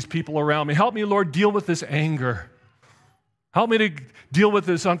these people around me. Help me, Lord, deal with this anger. Help me to deal with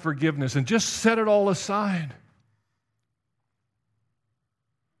this unforgiveness and just set it all aside.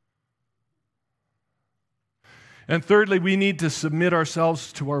 And thirdly, we need to submit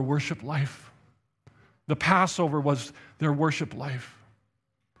ourselves to our worship life. The Passover was their worship life.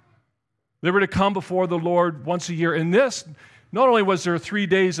 They were to come before the Lord once a year. And this, not only was there 3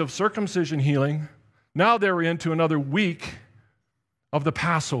 days of circumcision healing, now they were into another week of the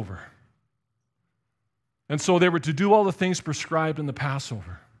Passover. And so they were to do all the things prescribed in the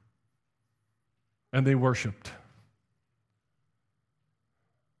Passover. And they worshiped.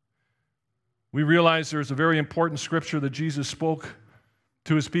 We realize there's a very important scripture that Jesus spoke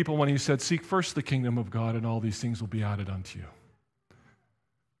to his people when he said, "Seek first the kingdom of God, and all these things will be added unto you."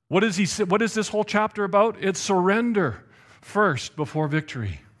 What is this whole chapter about? It's surrender first before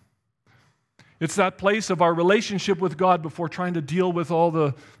victory. It's that place of our relationship with God before trying to deal with all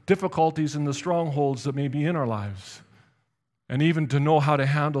the difficulties and the strongholds that may be in our lives, and even to know how to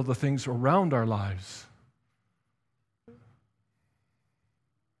handle the things around our lives.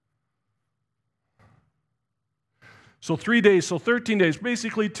 So 3 days, so 13 days,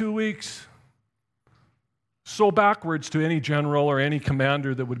 basically 2 weeks. So backwards to any general or any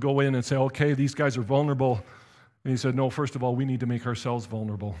commander that would go in and say, okay, these guys are vulnerable. And he said, no, first of all, we need to make ourselves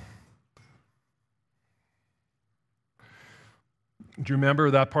vulnerable. Do you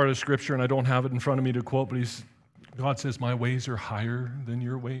remember that part of Scripture? And I don't have it in front of me to quote, but God says, my ways are higher than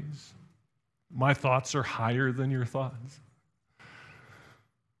your ways. My thoughts are higher than your thoughts.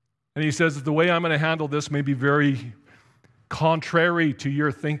 And he says that the way I'm going to handle this may be very contrary to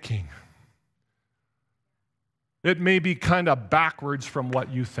your thinking. It may be kind of backwards from what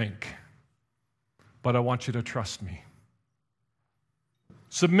you think, but I want you to trust me.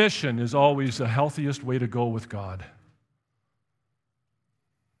 Submission is always the healthiest way to go with God.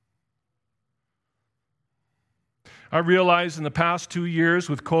 I realize in the past 2 years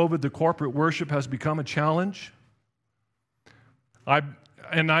with COVID, the corporate worship has become a challenge. I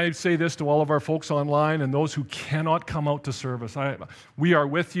say this to all of our folks online and those who cannot come out to service. We are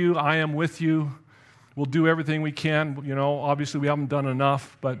with you. I am with you. We'll do everything we can. You know, obviously we haven't done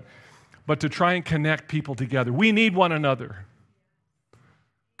enough, but to try and connect people together. We need one another.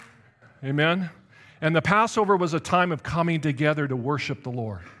 Amen? And the Passover was a time of coming together to worship the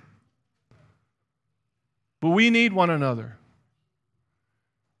Lord. But we need one another.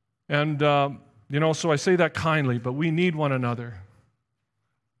 And, so I say that kindly, but we need one another.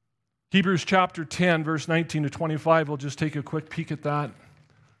 Hebrews chapter 10, verse 19 to 25, we'll just take a quick peek at that.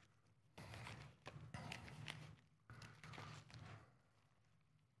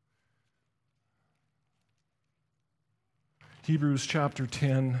 Hebrews chapter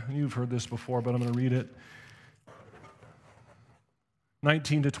 10, you've heard this before, but I'm going to read it.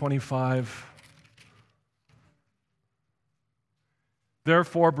 19 to 25.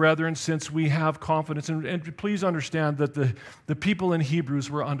 Therefore, brethren, since we have confidence, and please understand that the people in Hebrews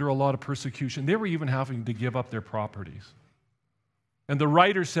were under a lot of persecution. They were even having to give up their properties. And the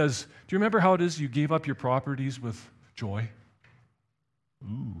writer says, do you remember how it is you gave up your properties with joy?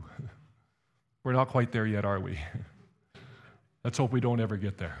 Ooh, we're not quite there yet, are we? Let's hope we don't ever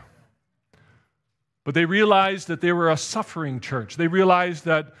get there. But they realized that they were a suffering church. They realized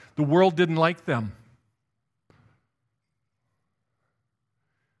that the world didn't like them.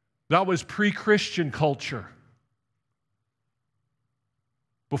 That was pre-Christian culture.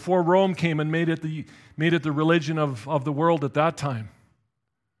 Before Rome came and made it the religion of the world at that time.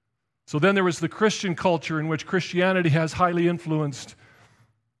 So then there was the Christian culture in which Christianity has highly influenced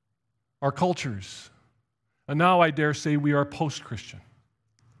our cultures. And now I dare say we are post-Christian,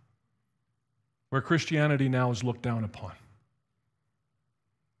 where Christianity now is looked down upon.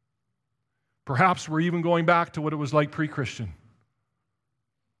 Perhaps we're even going back to what it was like pre-Christian,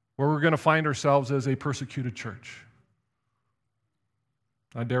 where we're going to find ourselves as a persecuted church.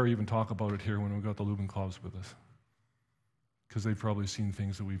 I dare even talk about it here when we've got the Leuben-Klaus with us, because they've probably seen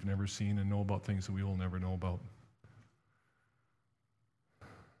things that we've never seen and know about things that we will never know about.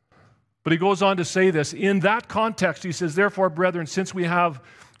 But he goes on to say this. In that context, he says, therefore, brethren, since we have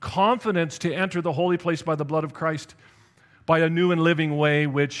confidence to enter the holy place by the blood of Christ, by a new and living way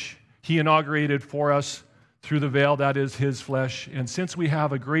which he inaugurated for us through the veil, that is his flesh. And since we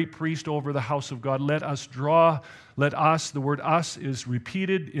have a great priest over the house of God, let us, the word us is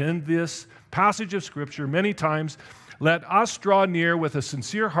repeated in this passage of Scripture many times. Let us draw near with a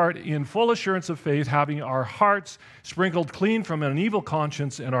sincere heart in full assurance of faith, having our hearts sprinkled clean from an evil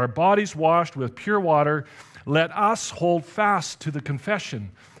conscience and our bodies washed with pure water. Let us hold fast the confession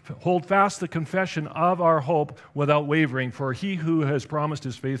of our hope without wavering, for he who has promised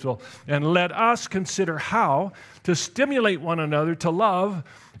is faithful. And let us consider how to stimulate one another to love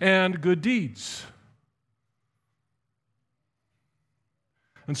and good deeds.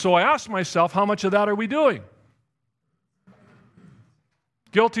 And so I asked myself, how much of that are we doing?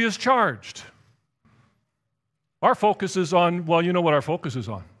 Guilty as charged. Our focus is on, well, you know what our focus is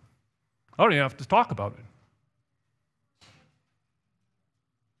on. I don't even have to talk about it.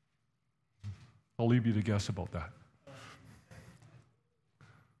 I'll leave you to guess about that.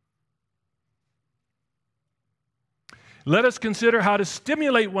 Let us consider how to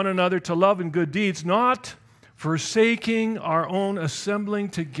stimulate one another to love and good deeds, not forsaking our own assembling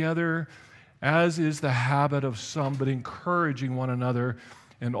together, as is the habit of some, but encouraging one another,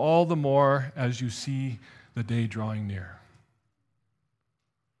 and all the more as you see the day drawing near.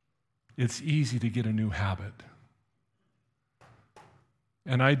 It's easy to get a new habit.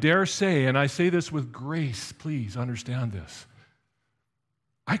 And I dare say, and I say this with grace, please understand this,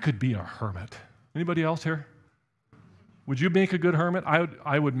 I could be a hermit. Anybody else here? Would you make a good hermit?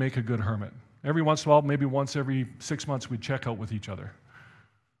 I would make a good hermit. Every once in a while, maybe once every 6 months, we'd check out with each other.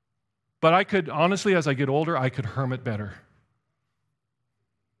 But I could, honestly, as I get older, I could hermit better.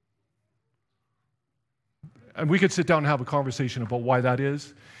 And we could sit down and have a conversation about why that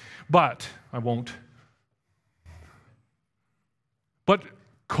is, but I won't. But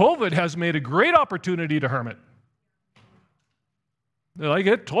COVID has made a great opportunity to hermit. Like,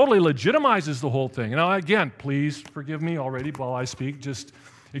 it totally legitimizes the whole thing. Now, again, please forgive me already while I speak. Just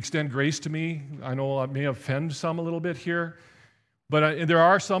extend grace to me. I know I may offend some a little bit here. But there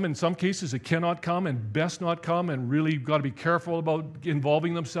are some, in some cases, that cannot come and best not come, and really got to be careful about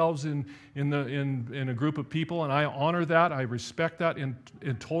involving themselves in a group of people. And I honor that. I respect that in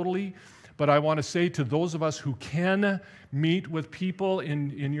totally. But I want to say to those of us who can meet with people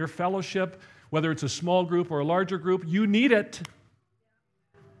in your fellowship, whether it's a small group or a larger group, you need it.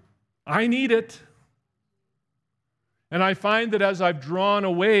 I need it. And I find that as I've drawn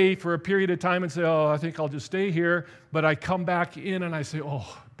away for a period of time and say, oh, I think I'll just stay here, but I come back in and I say,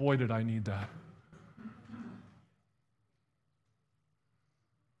 oh, boy, did I need that.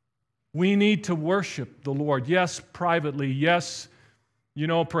 We need to worship the Lord. Yes, privately. Yes,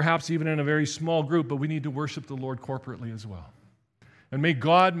 perhaps even in a very small group, but we need to worship the Lord corporately as well. And may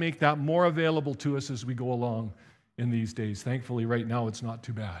God make that more available to us as we go along in these days. Thankfully, right now, it's not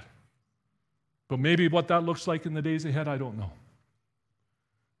too bad. But maybe what that looks like in the days ahead, I don't know.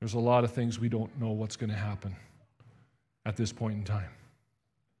 There's a lot of things we don't know what's going to happen at this point in time.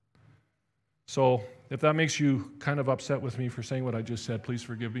 So if that makes you kind of upset with me for saying what I just said, please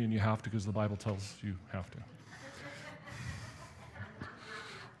forgive me, and you have to, because the Bible tells you have to.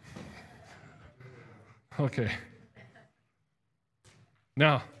 Okay.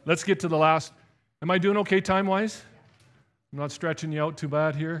 Now, let's get to the last. Am I doing okay time-wise? I'm not stretching you out too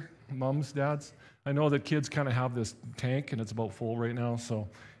bad here, moms, dads? I know that kids kind of have this tank, and it's about full right now, so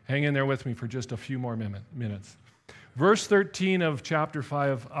hang in there with me for just a few more minutes. Verse 13 of chapter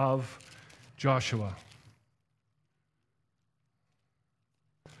 5 of Joshua.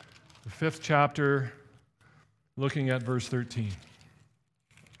 The 5th chapter, looking at verse 13.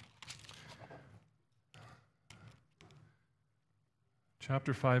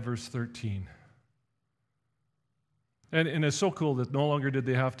 Chapter 5, verse 13. And it's so cool that no longer did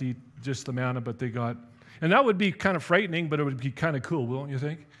they have to eat just the manna, but they got, and that would be kind of frightening, but it would be kind of cool, won't you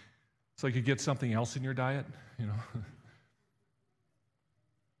think? It's like you get something else in your diet,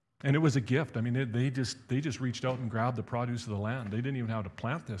 And it was a gift. I mean, they just reached out and grabbed the produce of the land. They didn't even have to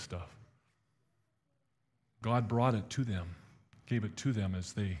plant this stuff. God brought it to them, gave it to them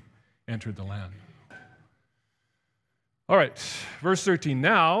as they entered the land. All right, verse 13.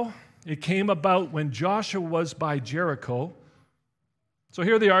 Now, it came about when Joshua was by Jericho. So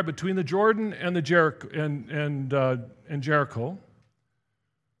here they are between the Jordan and the Jericho and Jericho.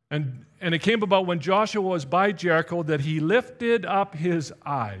 And it came about when Joshua was by Jericho that he lifted up his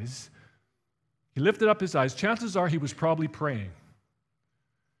eyes. He lifted up his eyes. Chances are he was probably praying.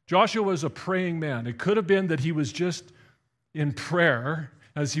 Joshua was a praying man. It could have been that he was just in prayer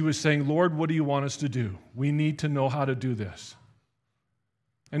as he was saying, Lord, what do you want us to do? We need to know how to do this.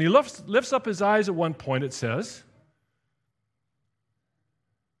 And he lifts up his eyes at one point, it says.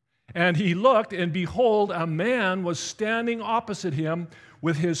 And he looked, and behold, a man was standing opposite him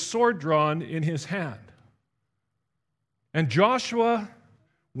with his sword drawn in his hand. And Joshua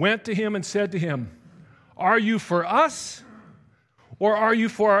went to him and said to him, are you for us, or are you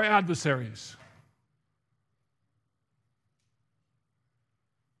for our adversaries?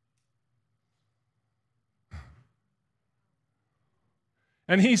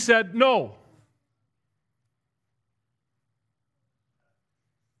 And he said, no.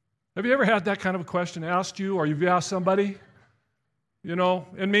 Have you ever had that kind of a question asked you, or you've asked somebody?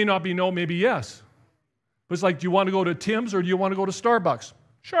 It may not be no, maybe yes. But it's like, do you want to go to Tim's or do you want to go to Starbucks?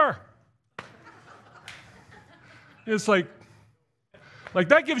 Sure. It's like, Like,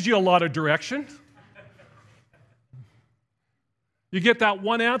 that gives you a lot of direction. You get that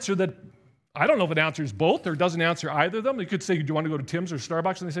one answer that, I don't know if it answers both or doesn't answer either of them. You could say, do you want to go to Tim's or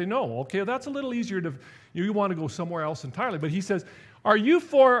Starbucks? And they say, no. Okay, that's a little easier to, you want to go somewhere else entirely. But he says, are you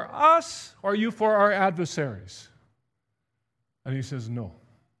for us or are you for our adversaries? And he says, no.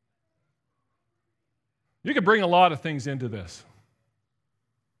 You could bring a lot of things into this.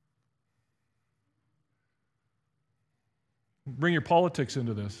 Bring your politics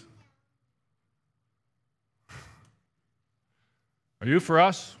into this. Are you for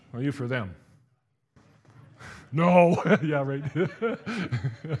us or are you for them? No. Yeah, right.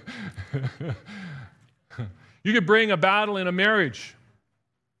 You could bring a battle in a marriage.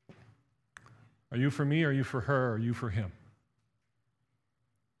 Are you for me or are you for her or are you for him?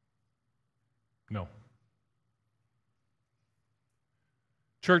 No.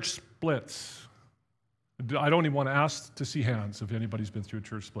 Church splits. I don't even want to ask to see hands if anybody's been through a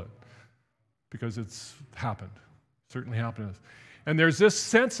church split, because it's happened. Certainly happened. And there's this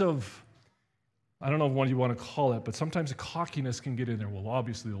sense of, I don't know what you want to call it, but sometimes the cockiness can get in there. Well,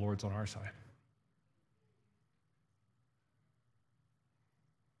 obviously the Lord's on our side.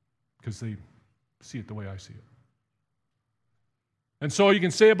 Because they see it the way I see it. And so you can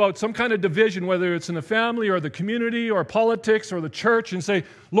say about some kind of division, whether it's in the family or the community or politics or the church, and say,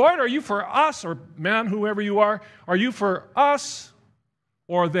 Lord, are you for us, or man, whoever you are you for us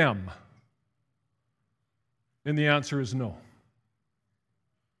or them? And the answer is no.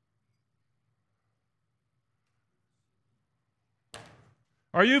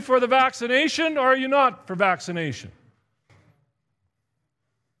 Are you for the vaccination or are you not for vaccination?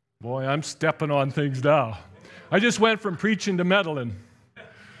 Boy, I'm stepping on things now. I just went from preaching to meddling.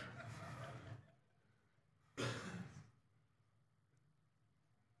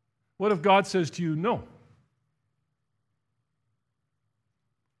 What if God says to you, no?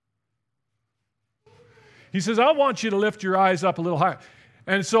 He says, I want you to lift your eyes up a little higher.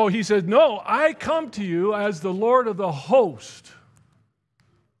 And so he said, no, I come to you as the Lord of the host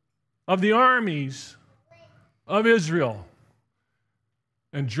of the armies of Israel.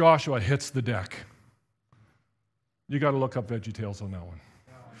 And Joshua hits the deck. You got to look up VeggieTales on that one.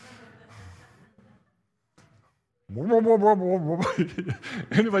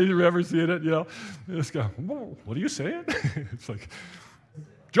 Anybody ever seen it? You know, this guy, what are you saying? It's like,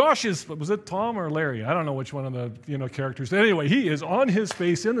 Josh is, was it Tom or Larry? I don't know which one of the characters. Anyway, he is on his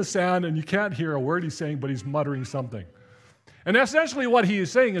face in the sand, and you can't hear a word he's saying, but he's muttering something. And essentially what he is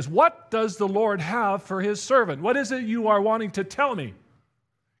saying is, what does the Lord have for his servant? What is it you are wanting to tell me?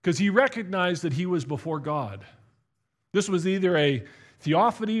 Because he recognized that he was before God. This was either a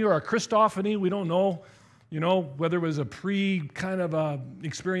theophany or a Christophany. We don't know, whether it was a kind of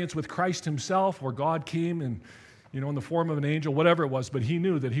experience with Christ himself, where God came and, in the form of an angel, whatever it was, but he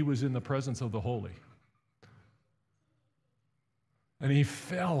knew that he was in the presence of the Holy. And he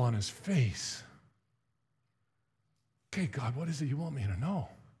fell on his face. Okay, God, what is it you want me to know?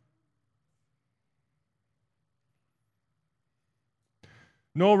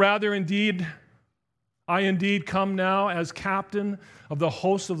 No, rather, I indeed come now as captain of the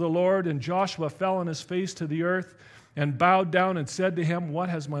host of the Lord. And Joshua fell on his face to the earth and bowed down and said to him, what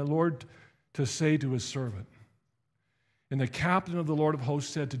has my Lord to say to his servant? And the captain of the Lord of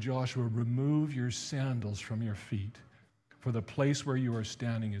hosts said to Joshua, remove your sandals from your feet, for the place where you are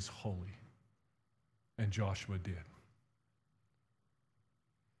standing is holy. And Joshua did.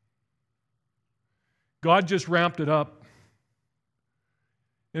 God just ramped it up.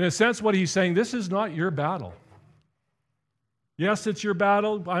 In a sense, what he's saying, this is not your battle. Yes, it's your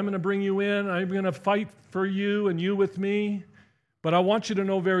battle. I'm going to bring you in. I'm going to fight for you and you with me. But I want you to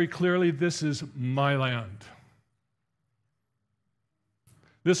know very clearly, this is my land.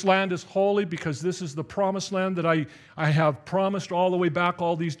 This land is holy because this is the promised land that I have promised all the way back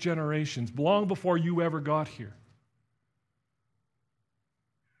all these generations, long before you ever got here.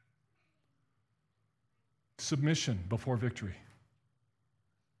 Submission before victory.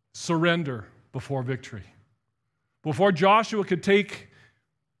 Surrender before victory. Before Joshua could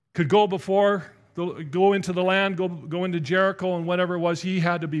go into the land, go into Jericho and whatever it was, he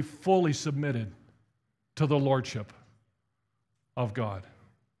had to be fully submitted to the lordship of God.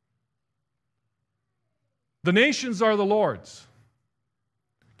 The nations are the Lord's.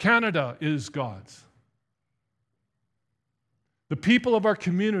 Canada is God's. The people of our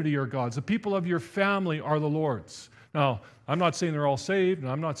community are God's. The people of your family are the Lord's. Now, I'm not saying they're all saved, and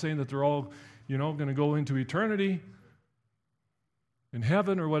I'm not saying that they're all, going to go into eternity in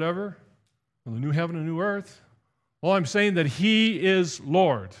heaven or whatever, or the new heaven and new earth. Well, I'm saying that He is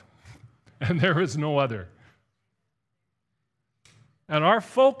Lord, and there is no other. And our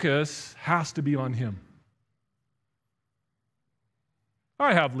focus has to be on him.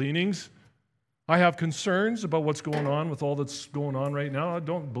 I have leanings. I have concerns about what's going on with all that's going on right now.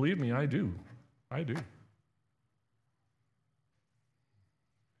 Don't believe me, I do. I do.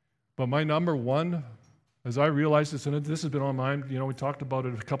 But my number one, as I realize this, and this has been on my mind, we talked about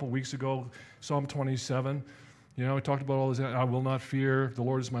it a couple weeks ago, Psalm 27. We talked about all this. I will not fear. The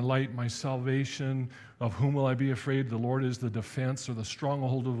Lord is my light, my salvation. Of whom will I be afraid? The Lord is the defense or the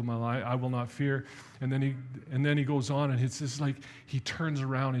stronghold of my life. I will not fear. And then he goes on, and it's just like he turns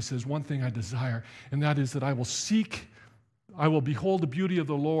around. He says, one thing I desire, and that is that I will behold the beauty of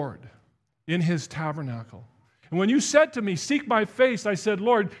the Lord in his tabernacle. And when you said to me, seek my face, I said,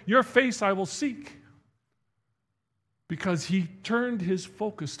 Lord, your face I will seek. Because he turned his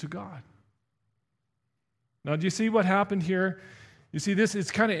focus to God. Now, do you see what happened here? You see,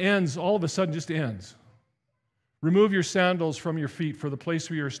 it kind of ends, all of a sudden just ends. Remove your sandals from your feet, for the place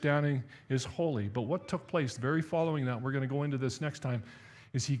where you're standing is holy. But what took place very following that, we're going to go into this next time,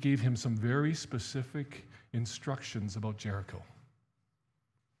 is he gave him some very specific instructions about Jericho.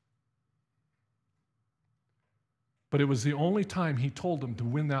 But it was the only time he told them to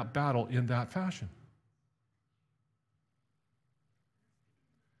win that battle in that fashion.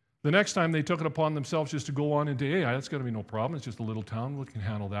 The next time they took it upon themselves just to go on into Ai, that's going to be no problem. It's just a little town. We can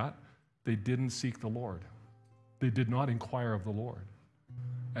handle that. They didn't seek the Lord. They did not inquire of the Lord.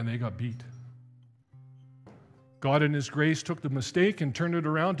 And they got beat. God in his grace took the mistake and turned it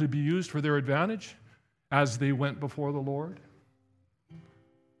around to be used for their advantage as they went before the Lord.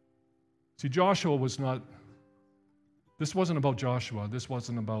 See, this wasn't about Joshua. This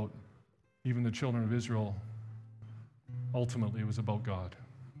wasn't about even the children of Israel. Ultimately, it was about God.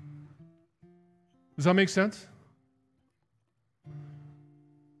 Does that make sense?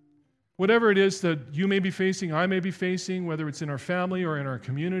 Whatever it is that you may be facing, I may be facing, whether it's in our family or in our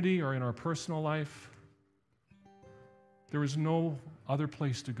community or in our personal life, there is no other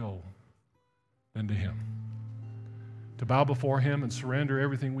place to go than to him. To bow before him and surrender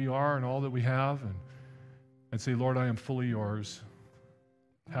everything we are and all that we have and say, Lord, I am fully yours.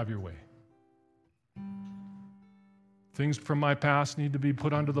 Have your way. Things from my past need to be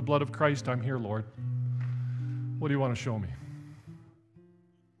put under the blood of Christ. I'm here, Lord. What do you want to show me?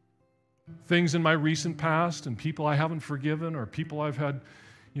 Things in my recent past and people I haven't forgiven or people I've had,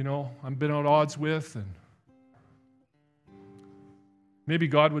 I've been at odds with. And maybe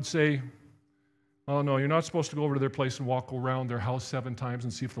God would say, oh, no, you're not supposed to go over to their place and walk around their house 7 times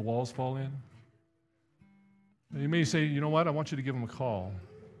and see if the walls fall in. And you may say, you know what? I want you to give them a call.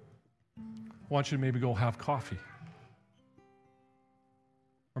 I want you to maybe go have coffee.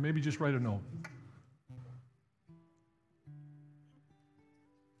 Or maybe just write a note.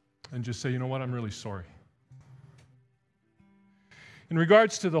 And just say, you know what, I'm really sorry. In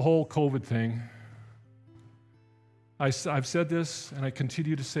regards to the whole COVID thing, I've said this, and I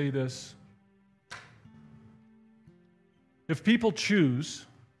continue to say this. If people choose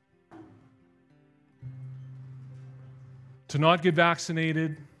to not get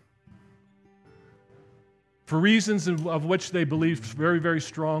vaccinated for reasons of which they believe very, very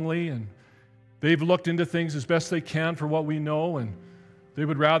strongly, and they've looked into things as best they can for what we know, and they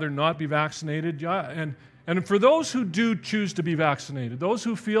would rather not be vaccinated. And for those who do choose to be vaccinated, those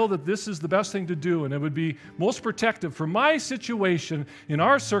who feel that this is the best thing to do and it would be most protective for my situation, in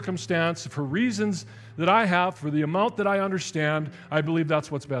our circumstance, for reasons that I have, for the amount that I understand, I believe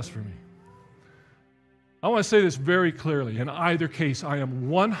that's what's best for me. I want to say this very clearly. In either case, I am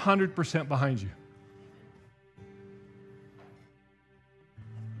 100% behind you.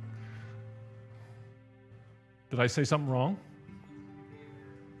 Did I say something wrong?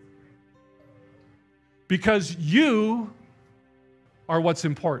 Because you are what's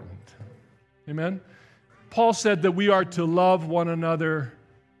important. Amen? Paul said that we are to love one another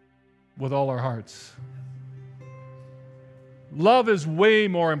with all our hearts. Love is way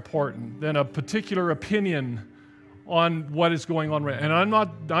more important than a particular opinion on what is going on right now. And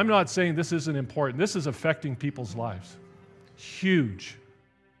I'm not saying this isn't important. This is affecting people's lives. Huge.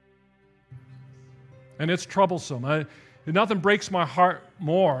 And it's troublesome. Nothing breaks my heart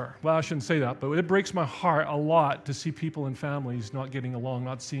more. Well, I shouldn't say that, but it breaks my heart a lot to see people and families not getting along,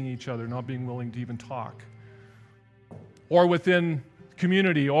 not seeing each other, not being willing to even talk. Or within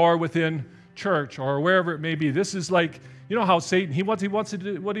community, or within church, or wherever it may be. This is like, you know how Satan, what's he want to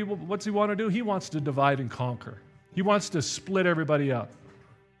do? He wants to divide and conquer. He wants to split everybody up.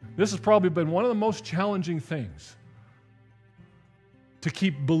 This has probably been one of the most challenging things, to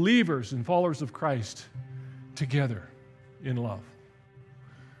keep believers and followers of Christ together in love.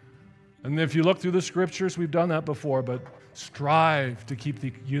 And if you look through the scriptures, we've done that before, but strive to keep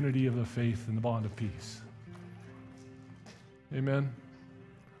the unity of the faith and the bond of peace. Amen.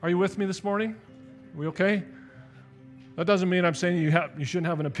 Are you with me this morning? Are we okay? That doesn't mean I'm saying you shouldn't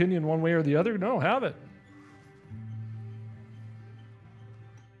have an opinion one way or the other. No, have it.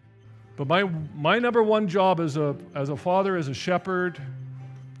 But my number one job as a father, as a shepherd,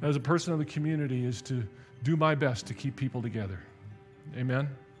 as a person of the community is to do my best to keep people together. Amen?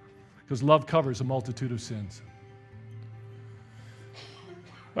 Because love covers a multitude of sins.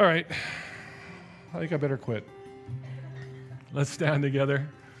 All right. I think I better quit. Let's stand together.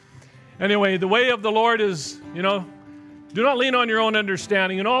 Anyway, the way of the Lord is, do not lean on your own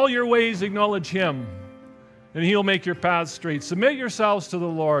understanding. In all your ways acknowledge Him, and He'll make your paths straight. Submit yourselves to the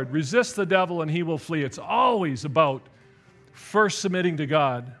Lord. Resist the devil, and he will flee. It's always about first submitting to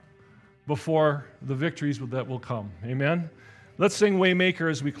God before the victories that will come. Amen? Let's sing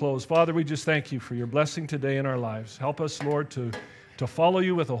Waymaker as we close. Father, we just thank you for your blessing today in our lives. Help us, Lord, to follow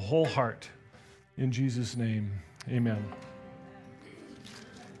you with a whole heart. In Jesus' name, amen.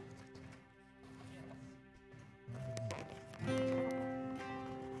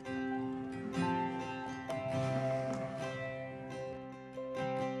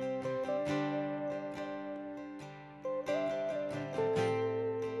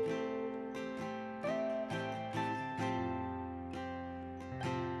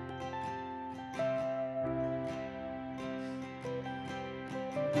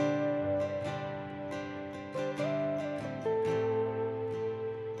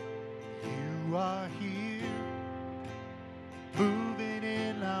 You are here, moving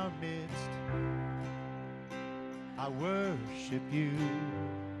in our midst. I worship you.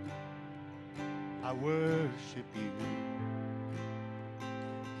 I worship you.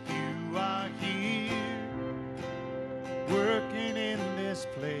 You are here, working in this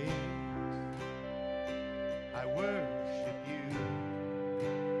place. I worship you.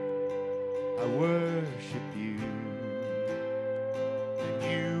 I worship you. And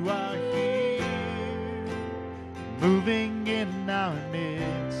you are here, moving in our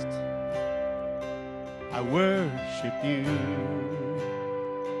midst. I worship you.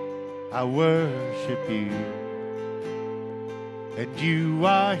 I worship you. And you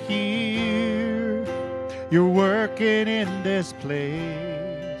are here, you're working in this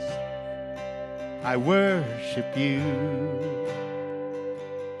place. I worship you.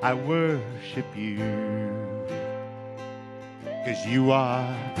 I worship you. 'Cause you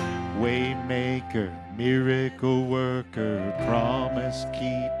are Waymaker, miracle worker, promise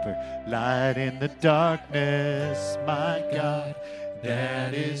keeper, light in the darkness. My God,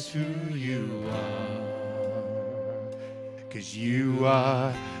 that is who you are. 'Cause you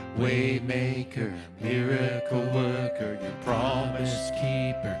are Waymaker, miracle worker, your promise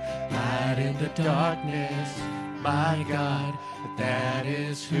keeper, light in the darkness. My God, that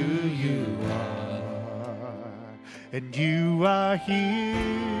is who you are. And you are here,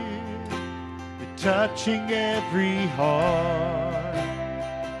 you're touching every heart.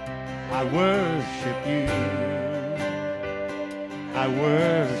 I worship you. I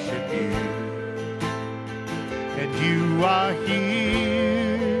worship you. And you are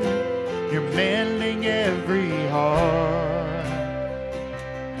here, you're mending every heart.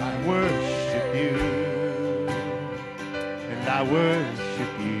 I worship you. And I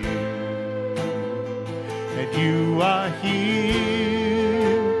worship you. And you are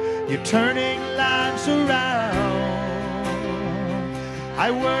here, you're turning lives around.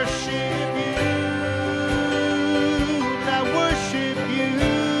 I worship you, I worship you.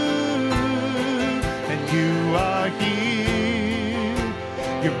 And you are here,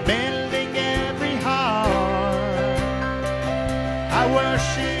 you're mending every heart. I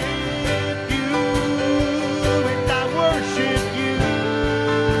worship you, and I worship you.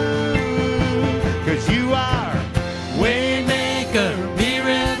 'Cause you are Waymaker,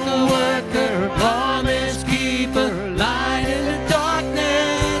 miracle worker, promise keeper, light in the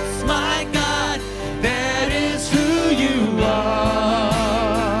darkness. My God, that is who you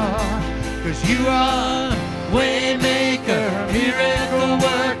are. 'Cause you are Waymaker, miracle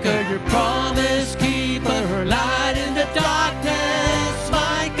worker,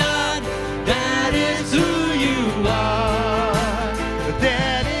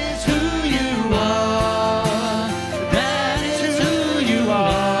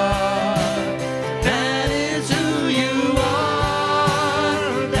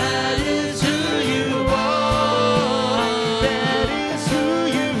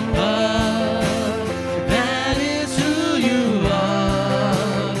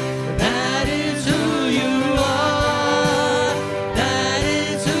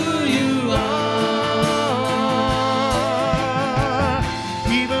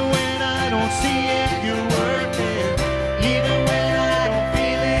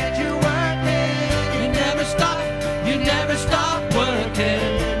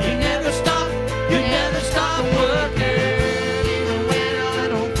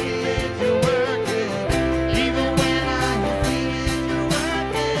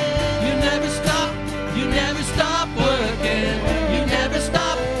 never stop, you never stop working. You never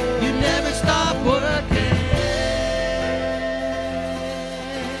stop working.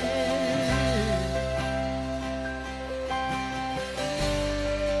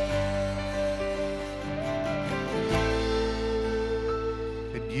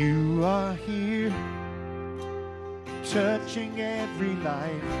 And you are here, touching every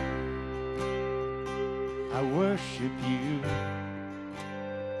life. I worship you.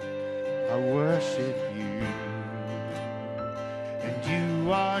 I worship you. And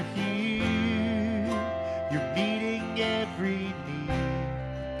you are here, you're meeting every need.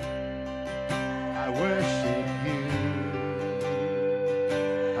 I worship you.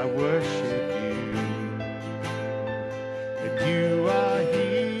 I worship you. And you are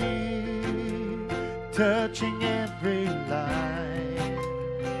here, touching every life.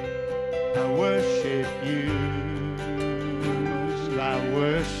 I worship you. I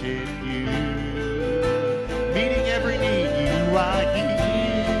worship you. Meeting every need, you are here.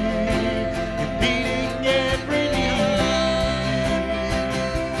 You're meeting every need.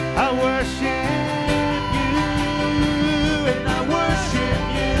 I worship you, and I worship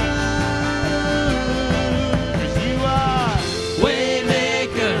you. 'Cause you are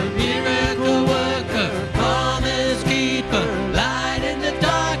Waymaker, miracle worker, promise keeper, light in the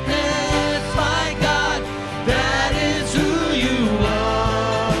darkness. My God, that is who you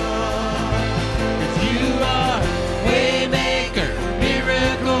are. 'Cause you are waymaker,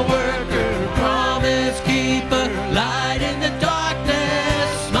 miracle worker, promise keeper, light in the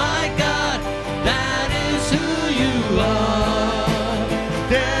darkness. My God, that is who you are.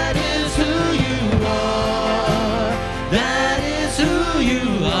 That is who you are. That is who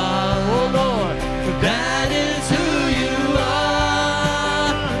you are. Oh Lord, that is who you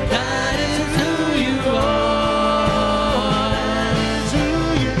are. That is who you are.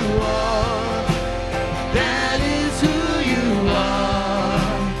 That is who you are.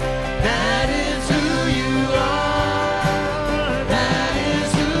 That is who you are. That is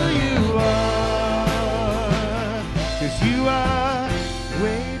who you are. 'Cause you are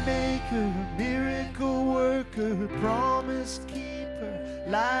waymaker, miracle worker, promise keeper,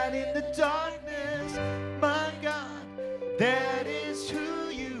 light in the darkness. My God, that is who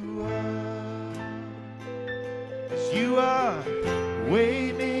you are. 'Cause you are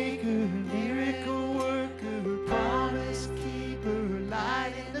waymaker, miracle worker, promise keeper,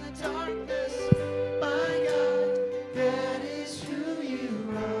 light in the darkness. My God, that is who you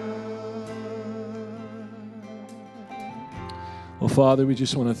are. Well, Father, we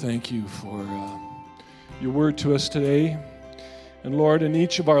just want to thank you for your word to us today. And Lord, in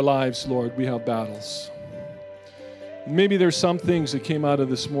each of our lives, Lord, we have battles. And maybe there's some things that came out of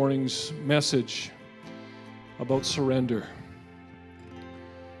this morning's message about surrender,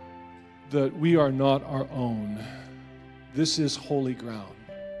 that we are not our own. This is holy ground.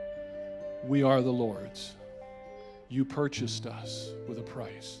 We are the Lord's. You purchased us with a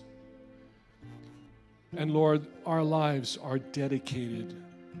price. And Lord, our lives are dedicated,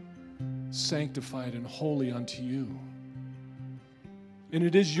 sanctified, and holy unto you. And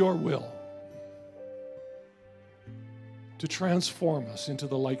it is your will to transform us into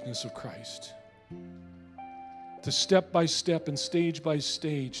the likeness of Christ, to step by step and stage by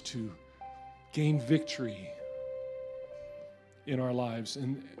stage to gain victory in our lives.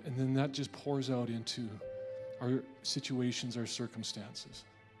 And then that just pours out into our situations, our circumstances.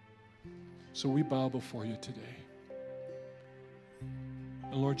 So we bow before you today.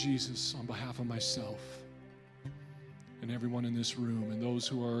 And Lord Jesus, on behalf of myself and everyone in this room and those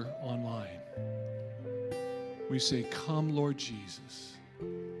who are online, we say, come, Lord Jesus.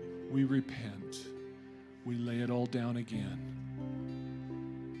 We repent. We lay it all down again.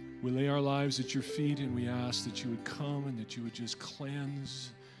 We lay our lives at your feet and we ask that you would come and that you would just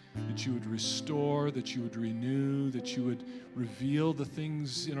cleanse, that you would restore, that you would renew, that you would reveal the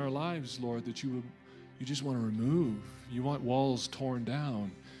things in our lives, Lord, that you just want to remove. You want walls torn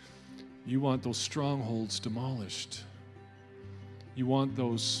down. You want those strongholds demolished. You want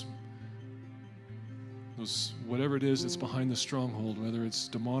those whatever it is that's behind the stronghold, whether it's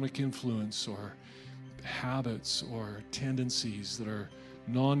demonic influence or habits or tendencies that are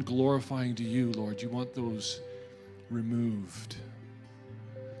non-glorifying to you, Lord. You want those removed,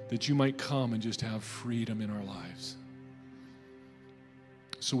 that you might come and just have freedom in our lives.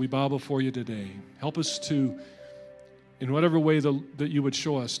 So we bow before you today. Help us to, in whatever way that you would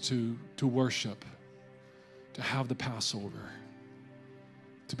show us, to worship, to have the Passover,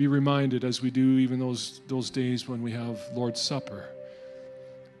 to be reminded as we do even those days when we have Lord's Supper,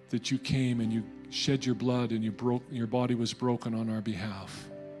 that you came and you shed your blood and your body was broken on our behalf.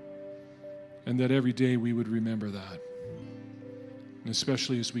 and that every day we would remember that, and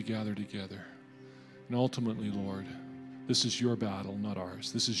especially as we gather together. And ultimately, Lord, this is your battle, not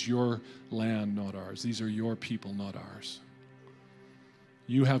ours. This is your land, not ours. These are your people, not ours.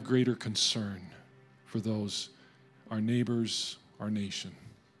 You have greater concern for those, our neighbors, our nation.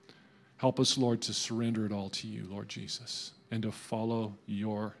 Help us, Lord, to surrender it all to you, Lord Jesus, and to follow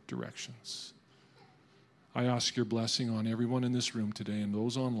your directions. I ask your blessing on everyone in this room today and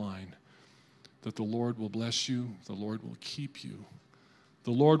those online, that the Lord will bless you, the Lord will keep you,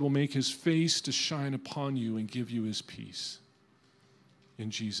 the Lord will make his face to shine upon you and give you his peace.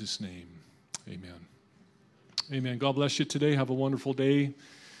 In Jesus' name, amen. Amen. God bless you today. Have a wonderful day.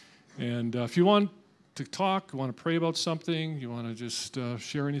 And if you want to talk, you want to pray about something, you want to just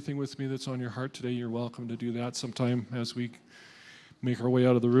share anything with me that's on your heart today, you're welcome to do that sometime as we make our way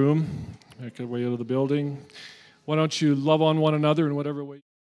out of the room, make our way out of the building. Why don't you love on one another in whatever way.